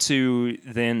don't want to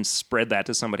then spread that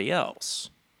to somebody else.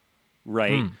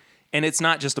 Right? And it's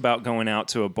not just about going out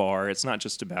to a bar. It's not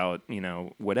just about,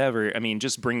 whatever. I mean,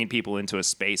 just bringing people into a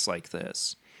space like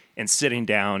this and sitting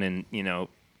down and,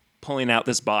 pulling out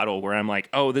this bottle where I'm like,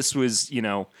 oh, this was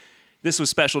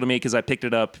special to me because I picked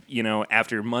it up,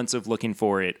 after months of looking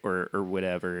for it or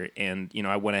whatever. And,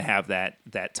 I want to have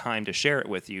that time to share it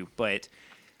with you. But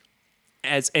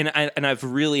I've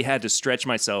really had to stretch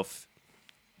myself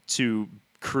to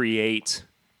create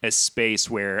a space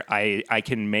where I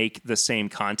can make the same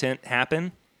content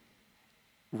happen,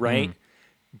 right?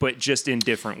 But just in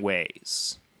different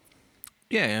ways.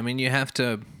 Yeah, I mean, you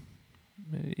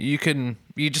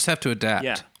just have to adapt.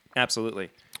 Yeah, absolutely.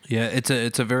 Yeah,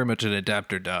 it's a very much an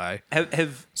adapt or die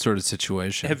sort of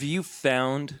situation. Have you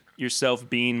found yourself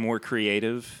being more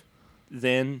creative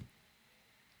then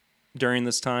during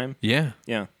this time? Yeah.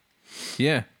 Yeah.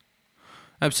 Yeah.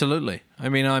 Absolutely. I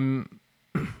mean,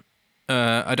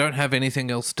 I don't have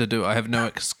anything else to do. I have no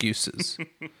excuses.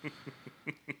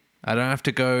 I don't have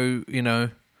to go,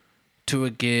 to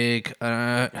a gig.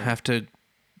 I don't have to,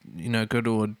 go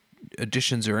to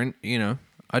auditions or,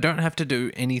 I don't have to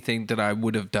do anything that I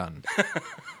would have done.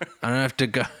 I don't have to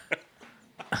go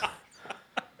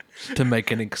to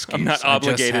make an excuse. I'm not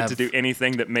obligated to do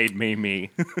anything that made me me.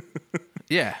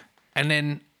 Yeah.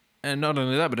 And not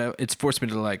only that, but it's forced me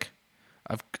to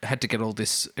I've had to get all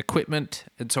this equipment,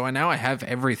 and so now I have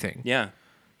everything. Yeah.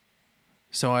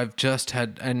 So I've just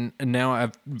had, and now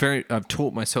I've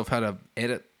taught myself how to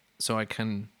edit, so I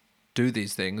can do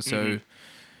these things. So,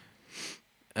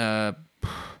 I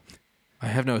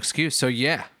have no excuse. So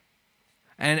yeah,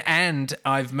 and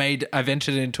I've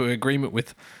entered into an agreement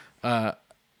with,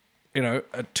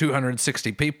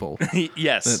 260 people.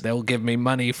 Yes. That they'll give me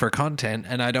money for content,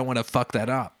 and I don't want to fuck that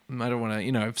up. I don't want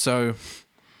to, so.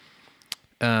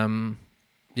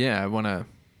 I want to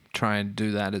try and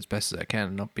do that as best as I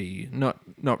can and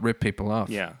not rip people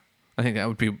off. Yeah. I think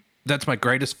that's my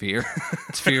greatest fear.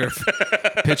 It's fear of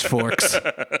pitchforks.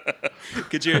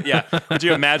 Could you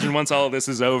imagine once all of this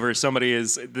is over, somebody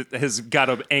has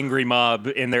got an angry mob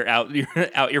and they're out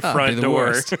your front door.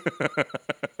 Worst.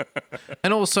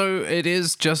 And also, it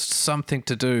is just something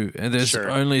to do. And there's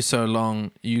only so long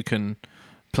you can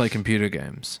play computer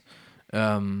games.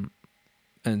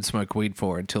 And smoke weed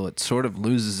for until it sort of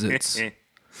loses its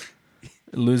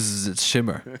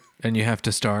shimmer, and you have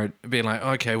to start being like,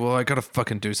 okay, well, I gotta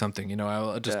fucking do something,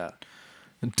 I'll just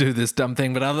do this dumb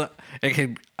thing. But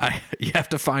you have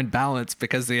to find balance,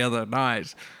 because the other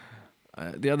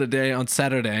day on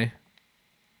Saturday.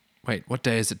 Wait, what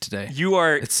day is it today?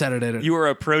 It's Saturday. You are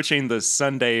approaching the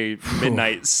Sunday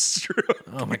midnight stroke.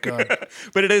 Oh my god!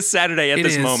 But it is Saturday at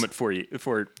this moment for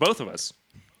both of us.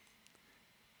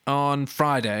 On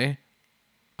Friday,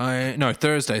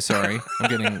 Thursday, sorry.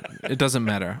 It doesn't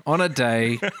matter. On a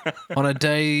day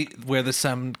where the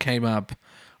sun came up,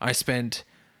 I spent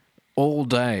all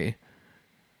day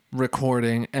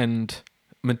recording and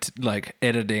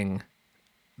editing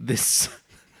this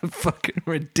fucking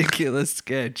ridiculous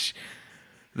sketch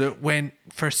that went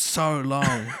for so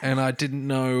long, and I didn't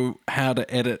know how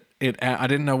to edit it out. I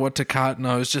didn't know what to cut, and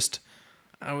I was just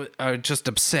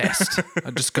obsessed.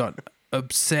 I just got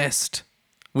obsessed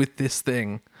with this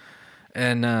thing,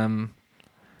 and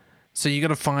so you got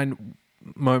to find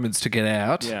moments to get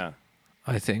out. Yeah,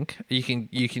 I think you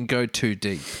can go too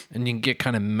deep, and you can get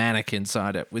kind of manic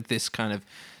inside it with this kind of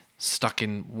stuck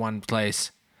in one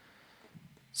place.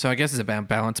 So I guess it's about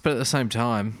balance, but at the same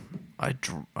time,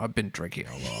 I've been drinking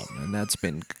a lot, and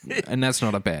that's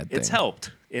not a bad thing. It's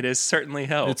helped. It has certainly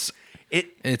helped.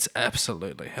 It's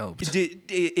absolutely helped.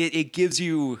 It gives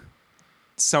you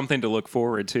something to look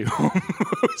forward to,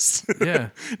 almost. Yeah.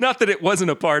 Not that it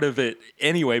wasn't a part of it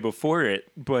anyway before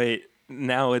it, but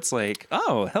now it's like,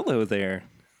 oh, hello there,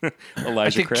 Elijah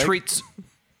I think Craig.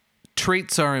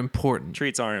 treats are important.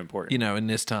 Treats are important. In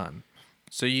this time.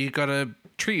 So you got to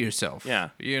treat yourself. Yeah.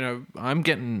 I'm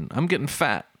getting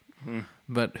fat,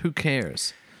 but who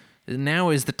cares?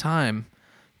 Now is the time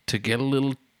to get a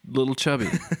little chubby,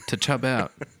 to chub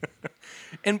out.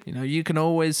 And you can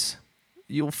always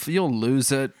you'll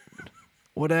lose it.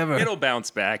 Whatever. It'll bounce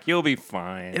back. You'll be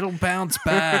fine. It'll bounce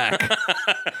back.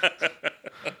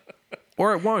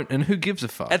 Or it won't, and who gives a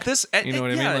fuck? You know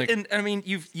what I mean? Like, and I mean,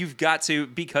 you've got to,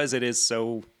 because it is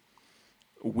so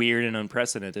weird and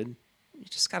unprecedented. You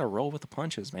just got to roll with the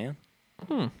punches, man.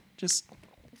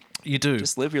 You do.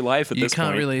 Just live your life at this point.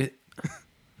 You can't really.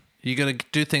 You got to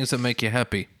do things that make you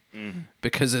happy,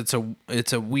 because it's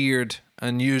a weird,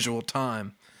 unusual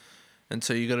time. And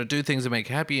so you got to do things that make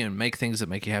you happy, and make things that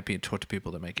make you happy, and talk to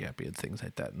people that make you happy, and things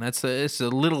like that. And it's the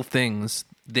little things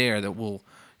there that will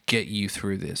get you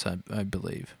through this, I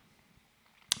believe.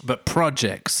 But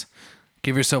projects,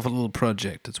 give yourself a little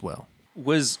project as well.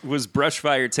 Was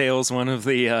Brushfire Tales one of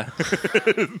the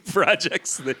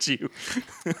projects that you?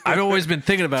 I've always been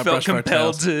thinking about felt Brushfire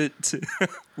compelled Tales. to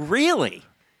Really?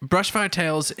 Brushfire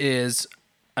Tales is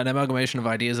an amalgamation of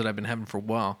ideas that I've been having for a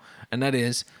while, and that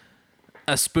is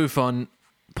a spoof on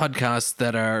podcasts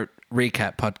that are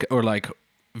recap podcast or like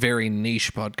very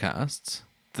niche podcasts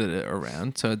that are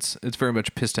around. So it's very much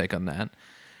a piss take on that.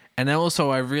 And also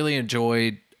I really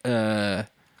enjoyed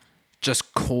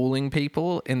just calling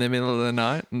people in the middle of the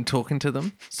night and talking to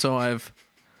them. So I've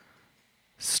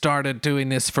started doing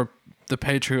this for the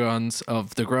Patreons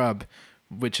of The Grub,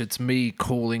 which it's me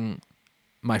calling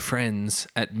my friends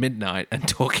at midnight and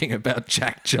talking about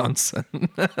Jack Johnson.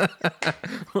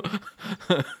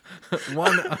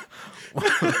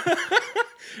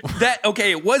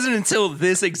 It wasn't until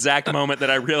this exact moment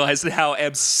that I realized how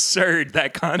absurd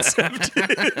that concept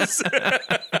is.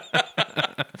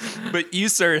 But you,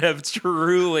 sir, have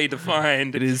truly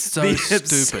defined it is so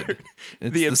stupid.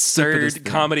 It's the absurd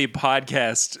comedy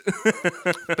podcast.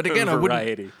 But again,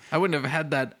 variety. I wouldn't have had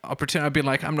that opportunity. I'd be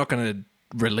like, I'm not going to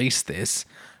release this,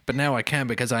 but now I can,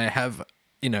 because I have,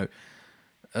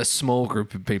 a small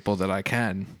group of people that I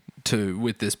can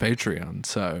with this Patreon.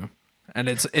 So, and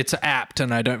it's apt,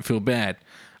 and I don't feel bad.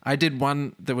 I did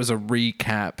one that was a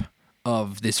recap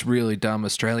of this really dumb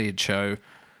Australian show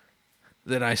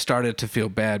that I started to feel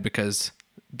bad because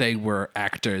they were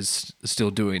actors still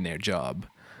doing their job,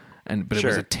 but it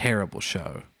was a terrible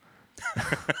show.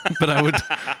 But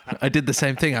I did the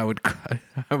same thing. I would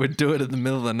do it in the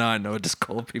middle of the night, and I would just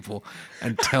call people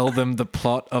and tell them the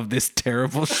plot of this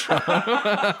terrible show.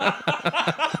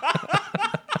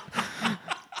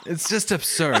 It's just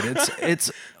absurd.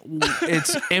 It's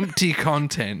empty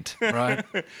content, right?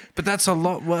 But that's a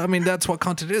lot. Well, I mean, that's what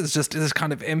content is. Just this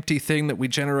kind of empty thing that we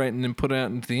generate and then put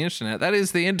out into the internet. That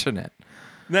is the internet.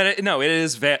 It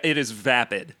is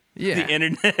vapid. Yeah. The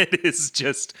internet is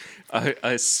just a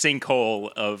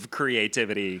sinkhole of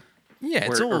creativity. Yeah,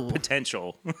 or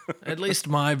potential. At least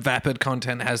my vapid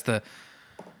content has the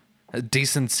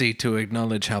decency to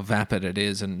acknowledge how vapid it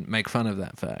is and make fun of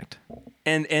that fact.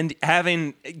 And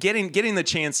getting the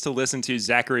chance to listen to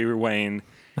Zachary Wayne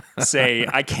say,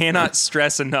 I cannot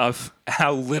stress enough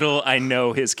how little I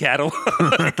know his catalog.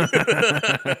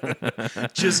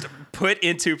 Just put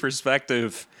into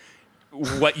perspective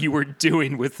what you were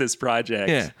doing with this project.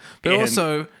 Yeah. But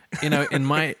also,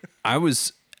 I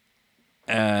was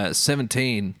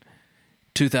 17,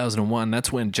 2001.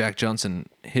 That's when Jack Johnson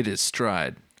hit his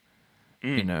stride,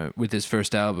 with his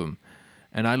first album.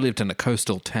 And I lived in a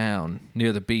coastal town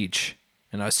near the beach,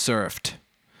 and I surfed.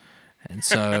 And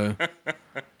so,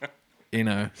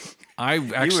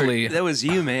 I actually... that was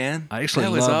you, man. I actually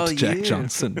loved Jack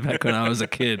Johnson back when I was a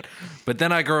kid. But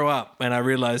then I grew up, and I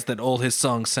realized that all his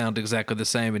songs sound exactly the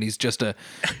same, and he's just a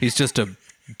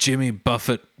Jimmy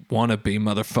Buffett wannabe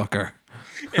motherfucker.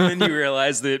 And then you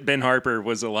realized that Ben Harper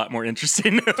was a lot more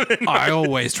interesting. I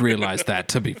always realized that,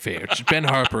 to be fair. Ben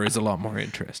Harper is a lot more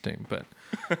interesting, but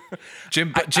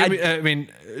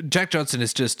Jack Johnson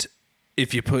is just,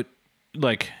 if you put,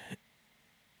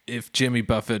 if Jimmy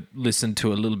Buffett listened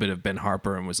to a little bit of Ben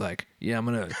Harper and was like, yeah, I'm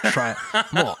going to try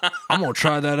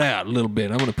that out a little bit.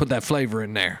 I'm going to put that flavor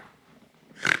in there.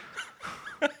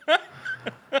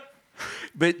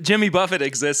 But Jimmy Buffett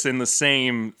exists in the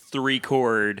same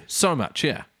 3-chord so much,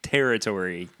 yeah,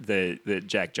 territory that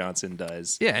Jack Johnson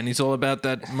does. Yeah, and he's all about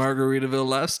that Margaritaville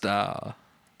lifestyle.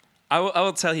 I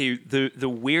will tell you the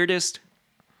weirdest.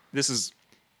 This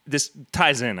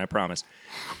ties in, I promise.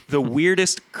 The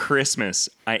weirdest Christmas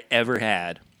I ever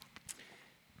had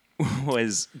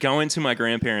was going to my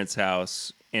grandparents'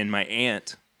 house, and my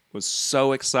aunt was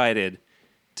so excited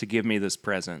to give me this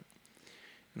present,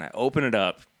 and I open it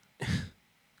up.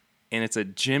 And it's a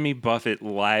Jimmy Buffett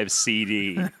live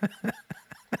CD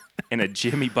and a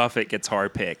Jimmy Buffett guitar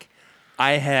pick.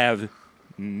 I have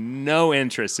no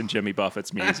interest in Jimmy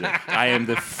Buffett's music. I am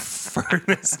the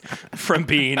furthest from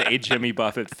being a Jimmy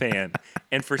Buffett fan.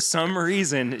 And for some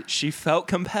reason, she felt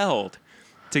compelled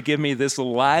to give me this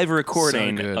live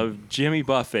recording good. of Jimmy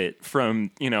Buffett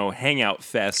from, Hangout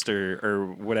Fest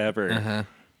or whatever,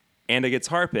 and a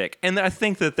guitar pick. And I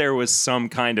think that there was some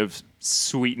kind of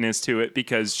sweetness to it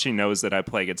because she knows that I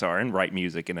play guitar and write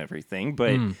music and everything.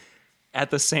 But at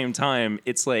the same time,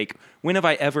 it's like, when have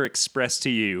I ever expressed to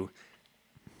you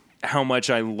how much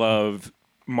I love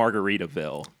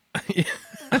Margaritaville?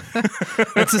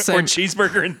 It's the same. Or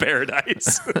Cheeseburger in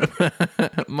Paradise.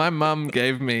 My mum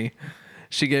gave me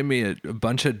a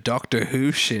bunch of Doctor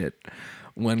Who shit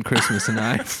one Christmas, and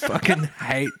I fucking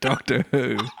hate Doctor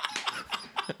Who.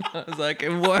 I was like,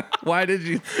 why did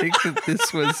you think that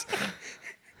this was...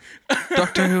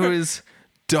 Doctor Who is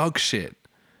dog shit.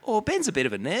 Oh, Ben's a bit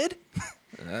of a nerd.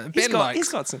 He's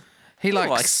got some... He likes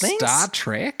likes things. Star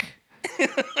Trek.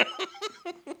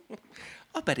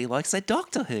 I bet he likes that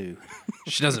Doctor Who.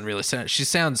 She doesn't really sound... She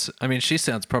sounds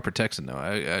proper Texan, though.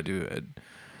 I do...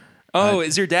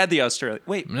 Is your dad the Australian?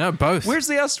 Wait. No, both. Where's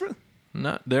the Australian?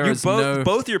 No, there is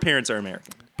Both your parents are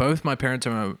American. Both my parents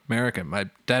are American. My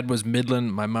dad was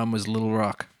Midland. My mum was Little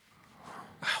Rock.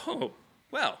 Oh,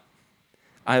 well.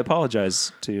 I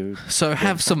apologize to you. So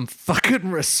have some fucking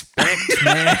respect,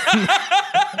 man.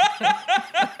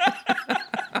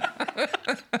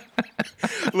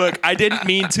 Look, I didn't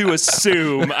mean to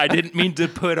assume. I didn't mean to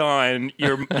put on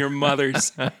your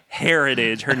mother's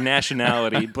heritage, her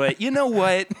nationality. But you know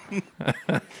what?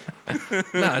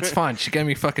 No, it's fine. She gave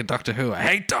me fucking Doctor Who. I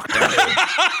hate Doctor Who.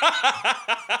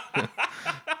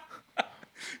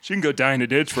 She can go die in a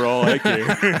ditch for all I care.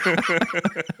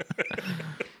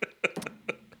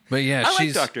 But yeah, I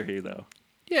she's like Doctor Who though.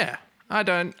 Yeah, I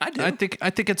don't. I do. I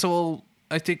think it's all.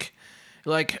 I think,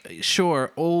 like,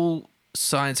 sure, all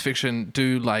science fiction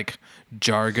do like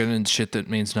jargon and shit that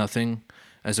means nothing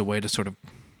as a way to sort of,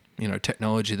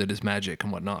 technology that is magic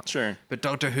and whatnot. Sure. But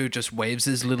Doctor Who just waves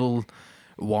his little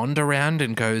wand around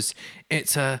and goes,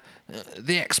 "It's the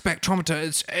X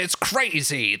spectrometer. It's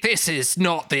crazy. This is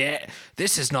not the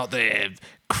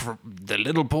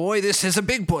little boy. This is a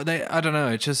big boy." I don't know.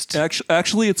 It just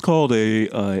Actually, it's called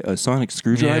a sonic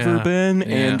screwdriver, Yeah, Ben. yeah.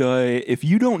 And if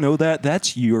you don't know that,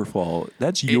 that's your fault.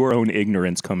 That's your own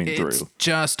ignorance coming it's through.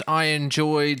 just I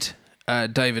enjoyed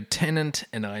David Tennant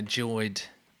and I enjoyed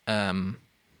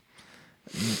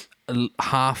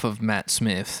half of Matt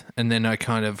Smith, and then I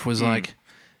kind of was like,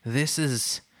 this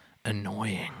is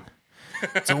annoying.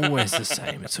 It's always the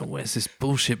same. It's always this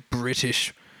bullshit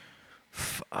British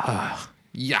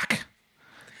yuck.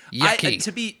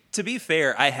 Yucky. To be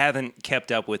fair, I haven't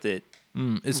kept up with it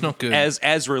It's not good.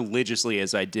 as religiously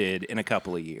as I did in a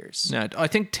couple of years. No, I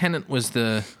think David Tennant was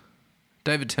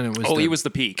He was the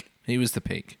peak. He was the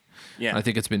peak. Yeah. I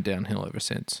think it's been downhill ever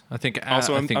since. I think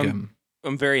Also, I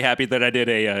I'm very happy that I did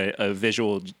a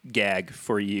visual gag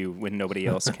for you when nobody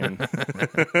else can.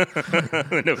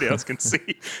 When nobody else can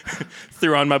see.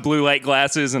 Threw on my blue light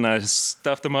glasses and I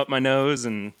stuffed them up my nose,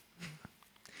 and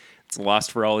it's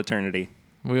lost for all eternity.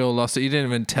 we all lost it. You didn't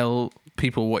even tell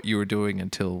people what you were doing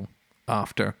until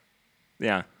after.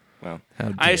 Yeah. Well, How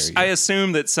dare you. I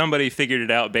assume that somebody figured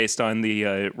it out based on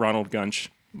the Ronald Gunch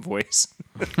voice.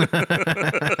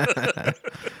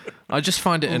 I just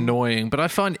find it annoying, but I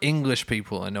find English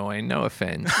people annoying. No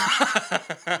offense.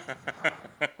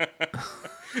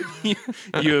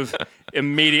 You have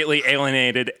immediately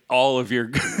alienated all of your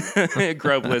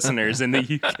Grub listeners in the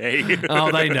UK.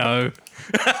 Oh, they know.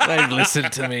 They've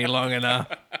listened to me long enough.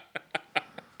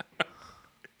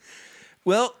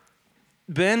 Well,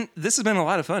 Ben, this has been a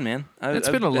lot of fun, man. It's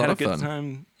been a lot of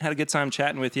fun. Had a good time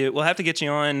chatting with you. We'll have to get you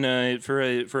on for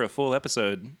a full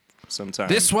episode sometime.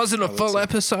 This wasn't a full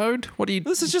episode? What are you...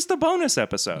 This is just a bonus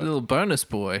episode. Little bonus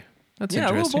boy. That's Yeah,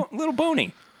 interesting. little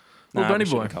bony. Little Nah, bony we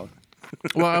shouldn't boy. call it.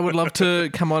 Well, I would love to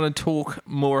come on and talk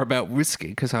more about whiskey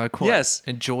because I quite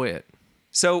enjoy it.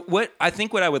 So what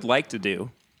I would like to do,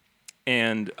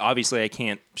 and obviously I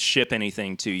can't ship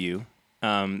anything to you,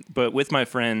 but with my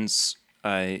friends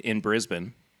in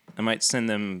Brisbane, I might send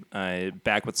them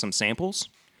back with some samples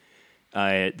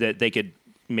that they could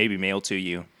maybe mail to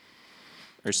you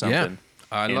or something.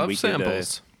 Yeah, I And love we could,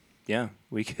 samples.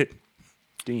 we could.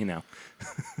 Do you know?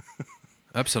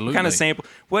 Absolutely. Kind of sample.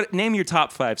 Name your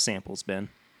top 5 samples, Ben?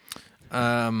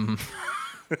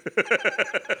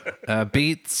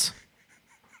 Beats.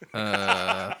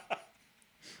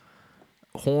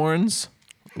 Horns.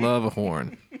 Love a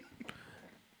horn.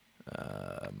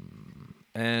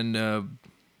 And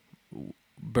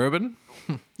bourbon.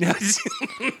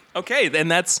 Okay, then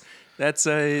that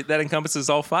encompasses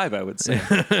all 5, I would say.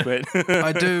 But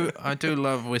I do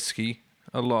love whiskey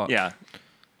a lot. yeah,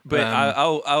 but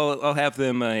I'll have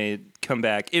them come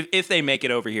back if they make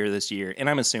it over here this year, and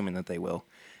I'm assuming that they will.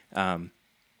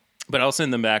 But I'll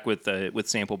send them back with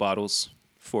sample bottles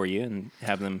for you and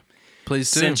have them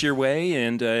Please do. sent your way,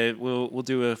 and we'll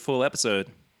do a full episode.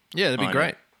 Yeah, that'd be on great.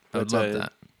 it. I would But, love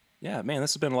that. Yeah, man,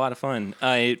 this has been a lot of fun.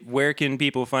 Where can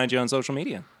people find you on social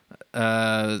media?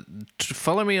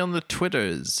 Follow me on the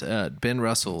Twitters at Ben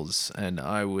Russells, and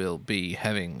I will be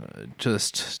having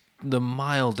just the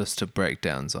mildest of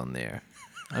breakdowns on there.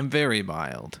 I'm very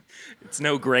mild. It's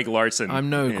no Greg Larson. I'm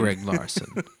no Greg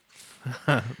Larson.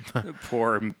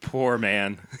 Poor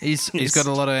man. He's got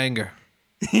a lot of anger.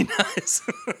 He does.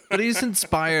 But he's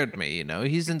inspired me, you know.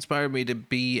 He's inspired me to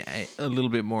be a little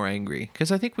bit more angry.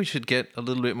 Because I think we should get a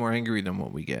little bit more angry than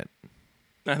what we get.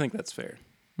 I think that's fair.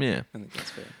 Yeah. I think that's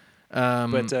fair.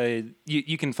 But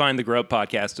you can find the Grub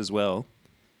podcast as well.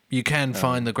 You can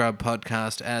find the Grub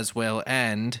podcast as well,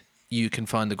 and you can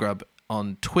find the Grub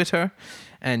on Twitter,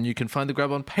 and you can find the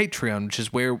Grub on Patreon, which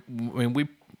is where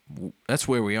that's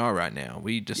where we are right now.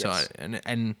 We decide,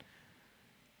 and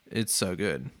it's so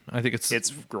good. I think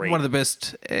it's great. One of the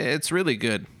best. It's really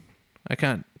good. I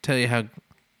can't tell you how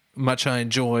much I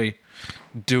enjoy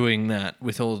doing that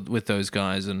with those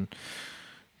guys, and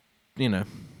you know,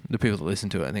 the people that listen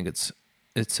to it. I think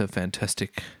it's a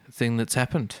fantastic thing that's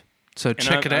happened. So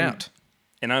check it out.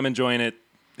 And I'm enjoying it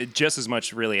just as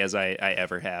much, really, as I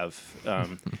ever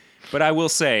have. But I will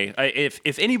say,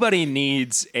 if anybody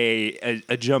needs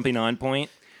a jumping on point,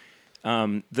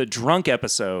 the drunk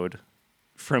episode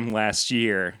from last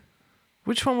year.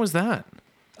 Which one was that?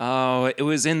 Oh, it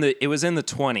was in the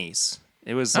 20s.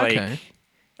 It was like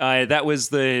that was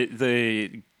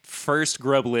the first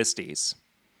Grub Listies.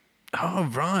 Oh,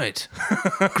 right.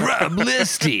 Grub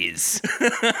Listies.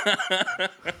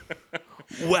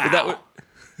 Wow.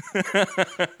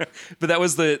 But that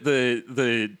was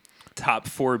the top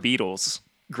 4 Beatles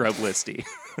Grub Listy.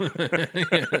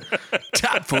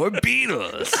 Top 4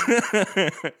 Beatles.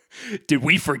 Did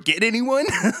we forget anyone?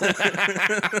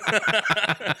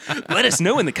 Let us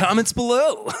know in the comments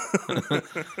below.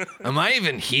 Am I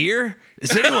even here?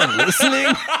 Is anyone listening?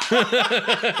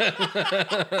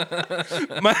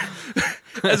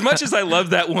 As much as I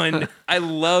love that one, I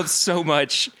love so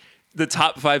much the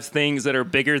top 5 things that are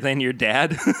bigger than your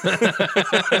dad.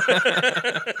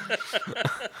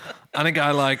 I think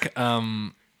I like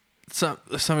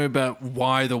something about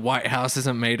why the White House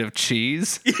isn't made of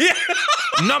cheese. Yeah.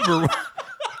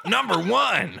 Number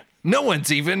 1. No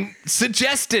one's even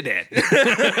suggested it.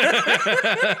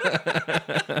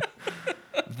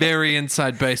 Very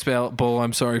inside baseball.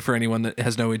 I'm sorry for anyone that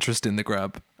has no interest in the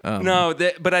Grub. No,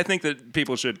 but I think that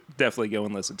people should definitely go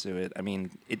and listen to it. I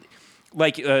mean,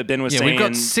 like Ben was saying, we've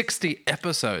got 60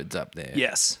 episodes up there.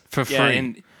 Yes, for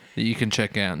free that you can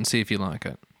check out and see if you like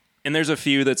it. And there's a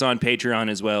few that's on Patreon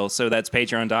as well. So that's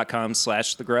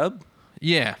patreon.com/thegrub.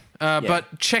 Yeah.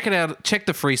 But check it out. Check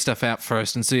the free stuff out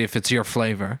first and see if it's your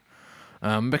flavor.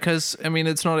 Because, I mean,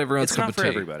 it's not everyone's cup of tea. It's not for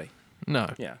everybody.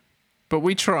 No. Yeah. But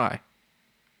we try.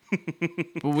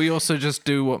 But we also just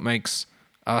do what makes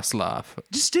us laugh.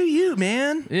 Just do you,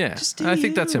 man. Yeah. I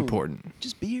think that's important.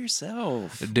 Just be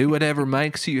yourself. Do whatever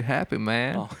makes you happy,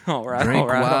 man. Oh, all right. Drink all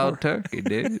right, wild turkey,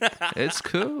 dude. It's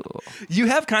cool. You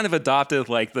have kind of adopted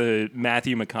like the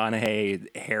Matthew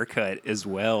McConaughey haircut as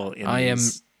well. I am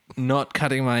not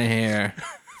cutting my hair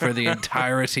for the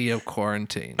entirety of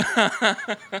quarantine,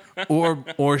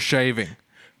 or shaving.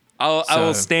 I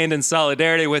will stand in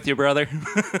solidarity with you, brother.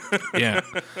 Yeah.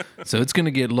 So it's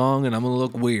gonna get long, and I'm gonna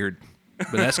look weird,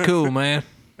 but that's cool, man.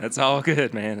 That's all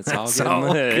good, man. It's all good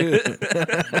all in the hood.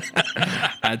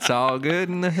 That's all good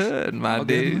in the hood, my all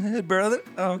dude. good in the hood, brother.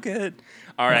 All good.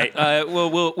 All right.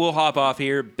 We'll hop off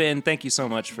here. Ben, thank you so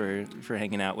much for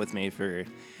hanging out with me for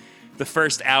the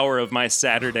first hour of my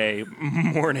Saturday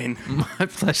morning. My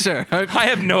pleasure. I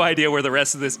have no idea where the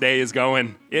rest of this day is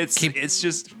going. It's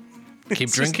just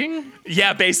keep drinking.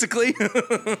 Yeah, basically.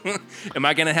 Am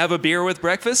I gonna have a beer with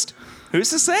breakfast? Who's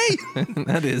to say?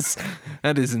 That is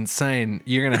insane.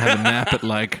 You're gonna have a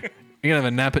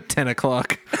nap at 10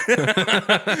 o'clock,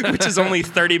 which is only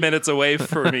 30 minutes away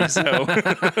for me. So,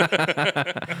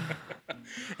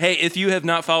 hey, if you have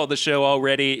not followed the show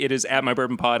already, it is at My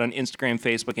Bourbon Pod on Instagram,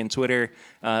 Facebook, and Twitter.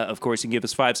 Of course, you can give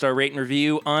us 5-star rate and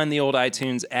review on the old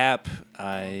iTunes app,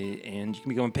 and you can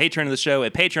become a patron of the show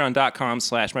at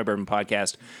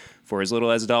patreon.com/MyBourbonPodcast for as little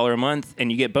as $1 a month,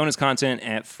 and you get bonus content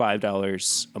at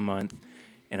 $5 a month.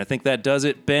 And I think that does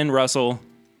it. Ben Russell,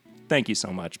 thank you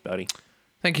so much, buddy.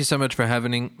 Thank you so much for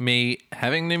having me.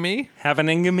 Having me?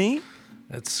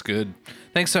 That's good.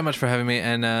 Thanks so much for having me,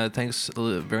 and thanks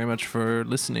very much for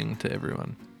listening to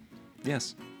everyone.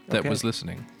 Yes. That was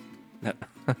listening.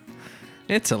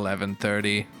 It's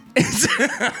 11:30.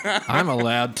 I'm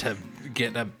allowed to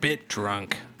get a bit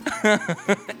drunk.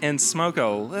 and smoke a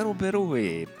little bit of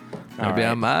weed. Maybe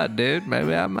I might, dude.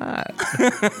 Maybe I might.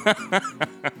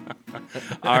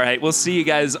 All right, we'll see you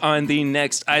guys on the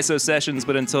next ISO sessions.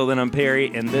 But until then, I'm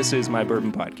Perry, and this is my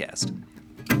Bourbon Podcast.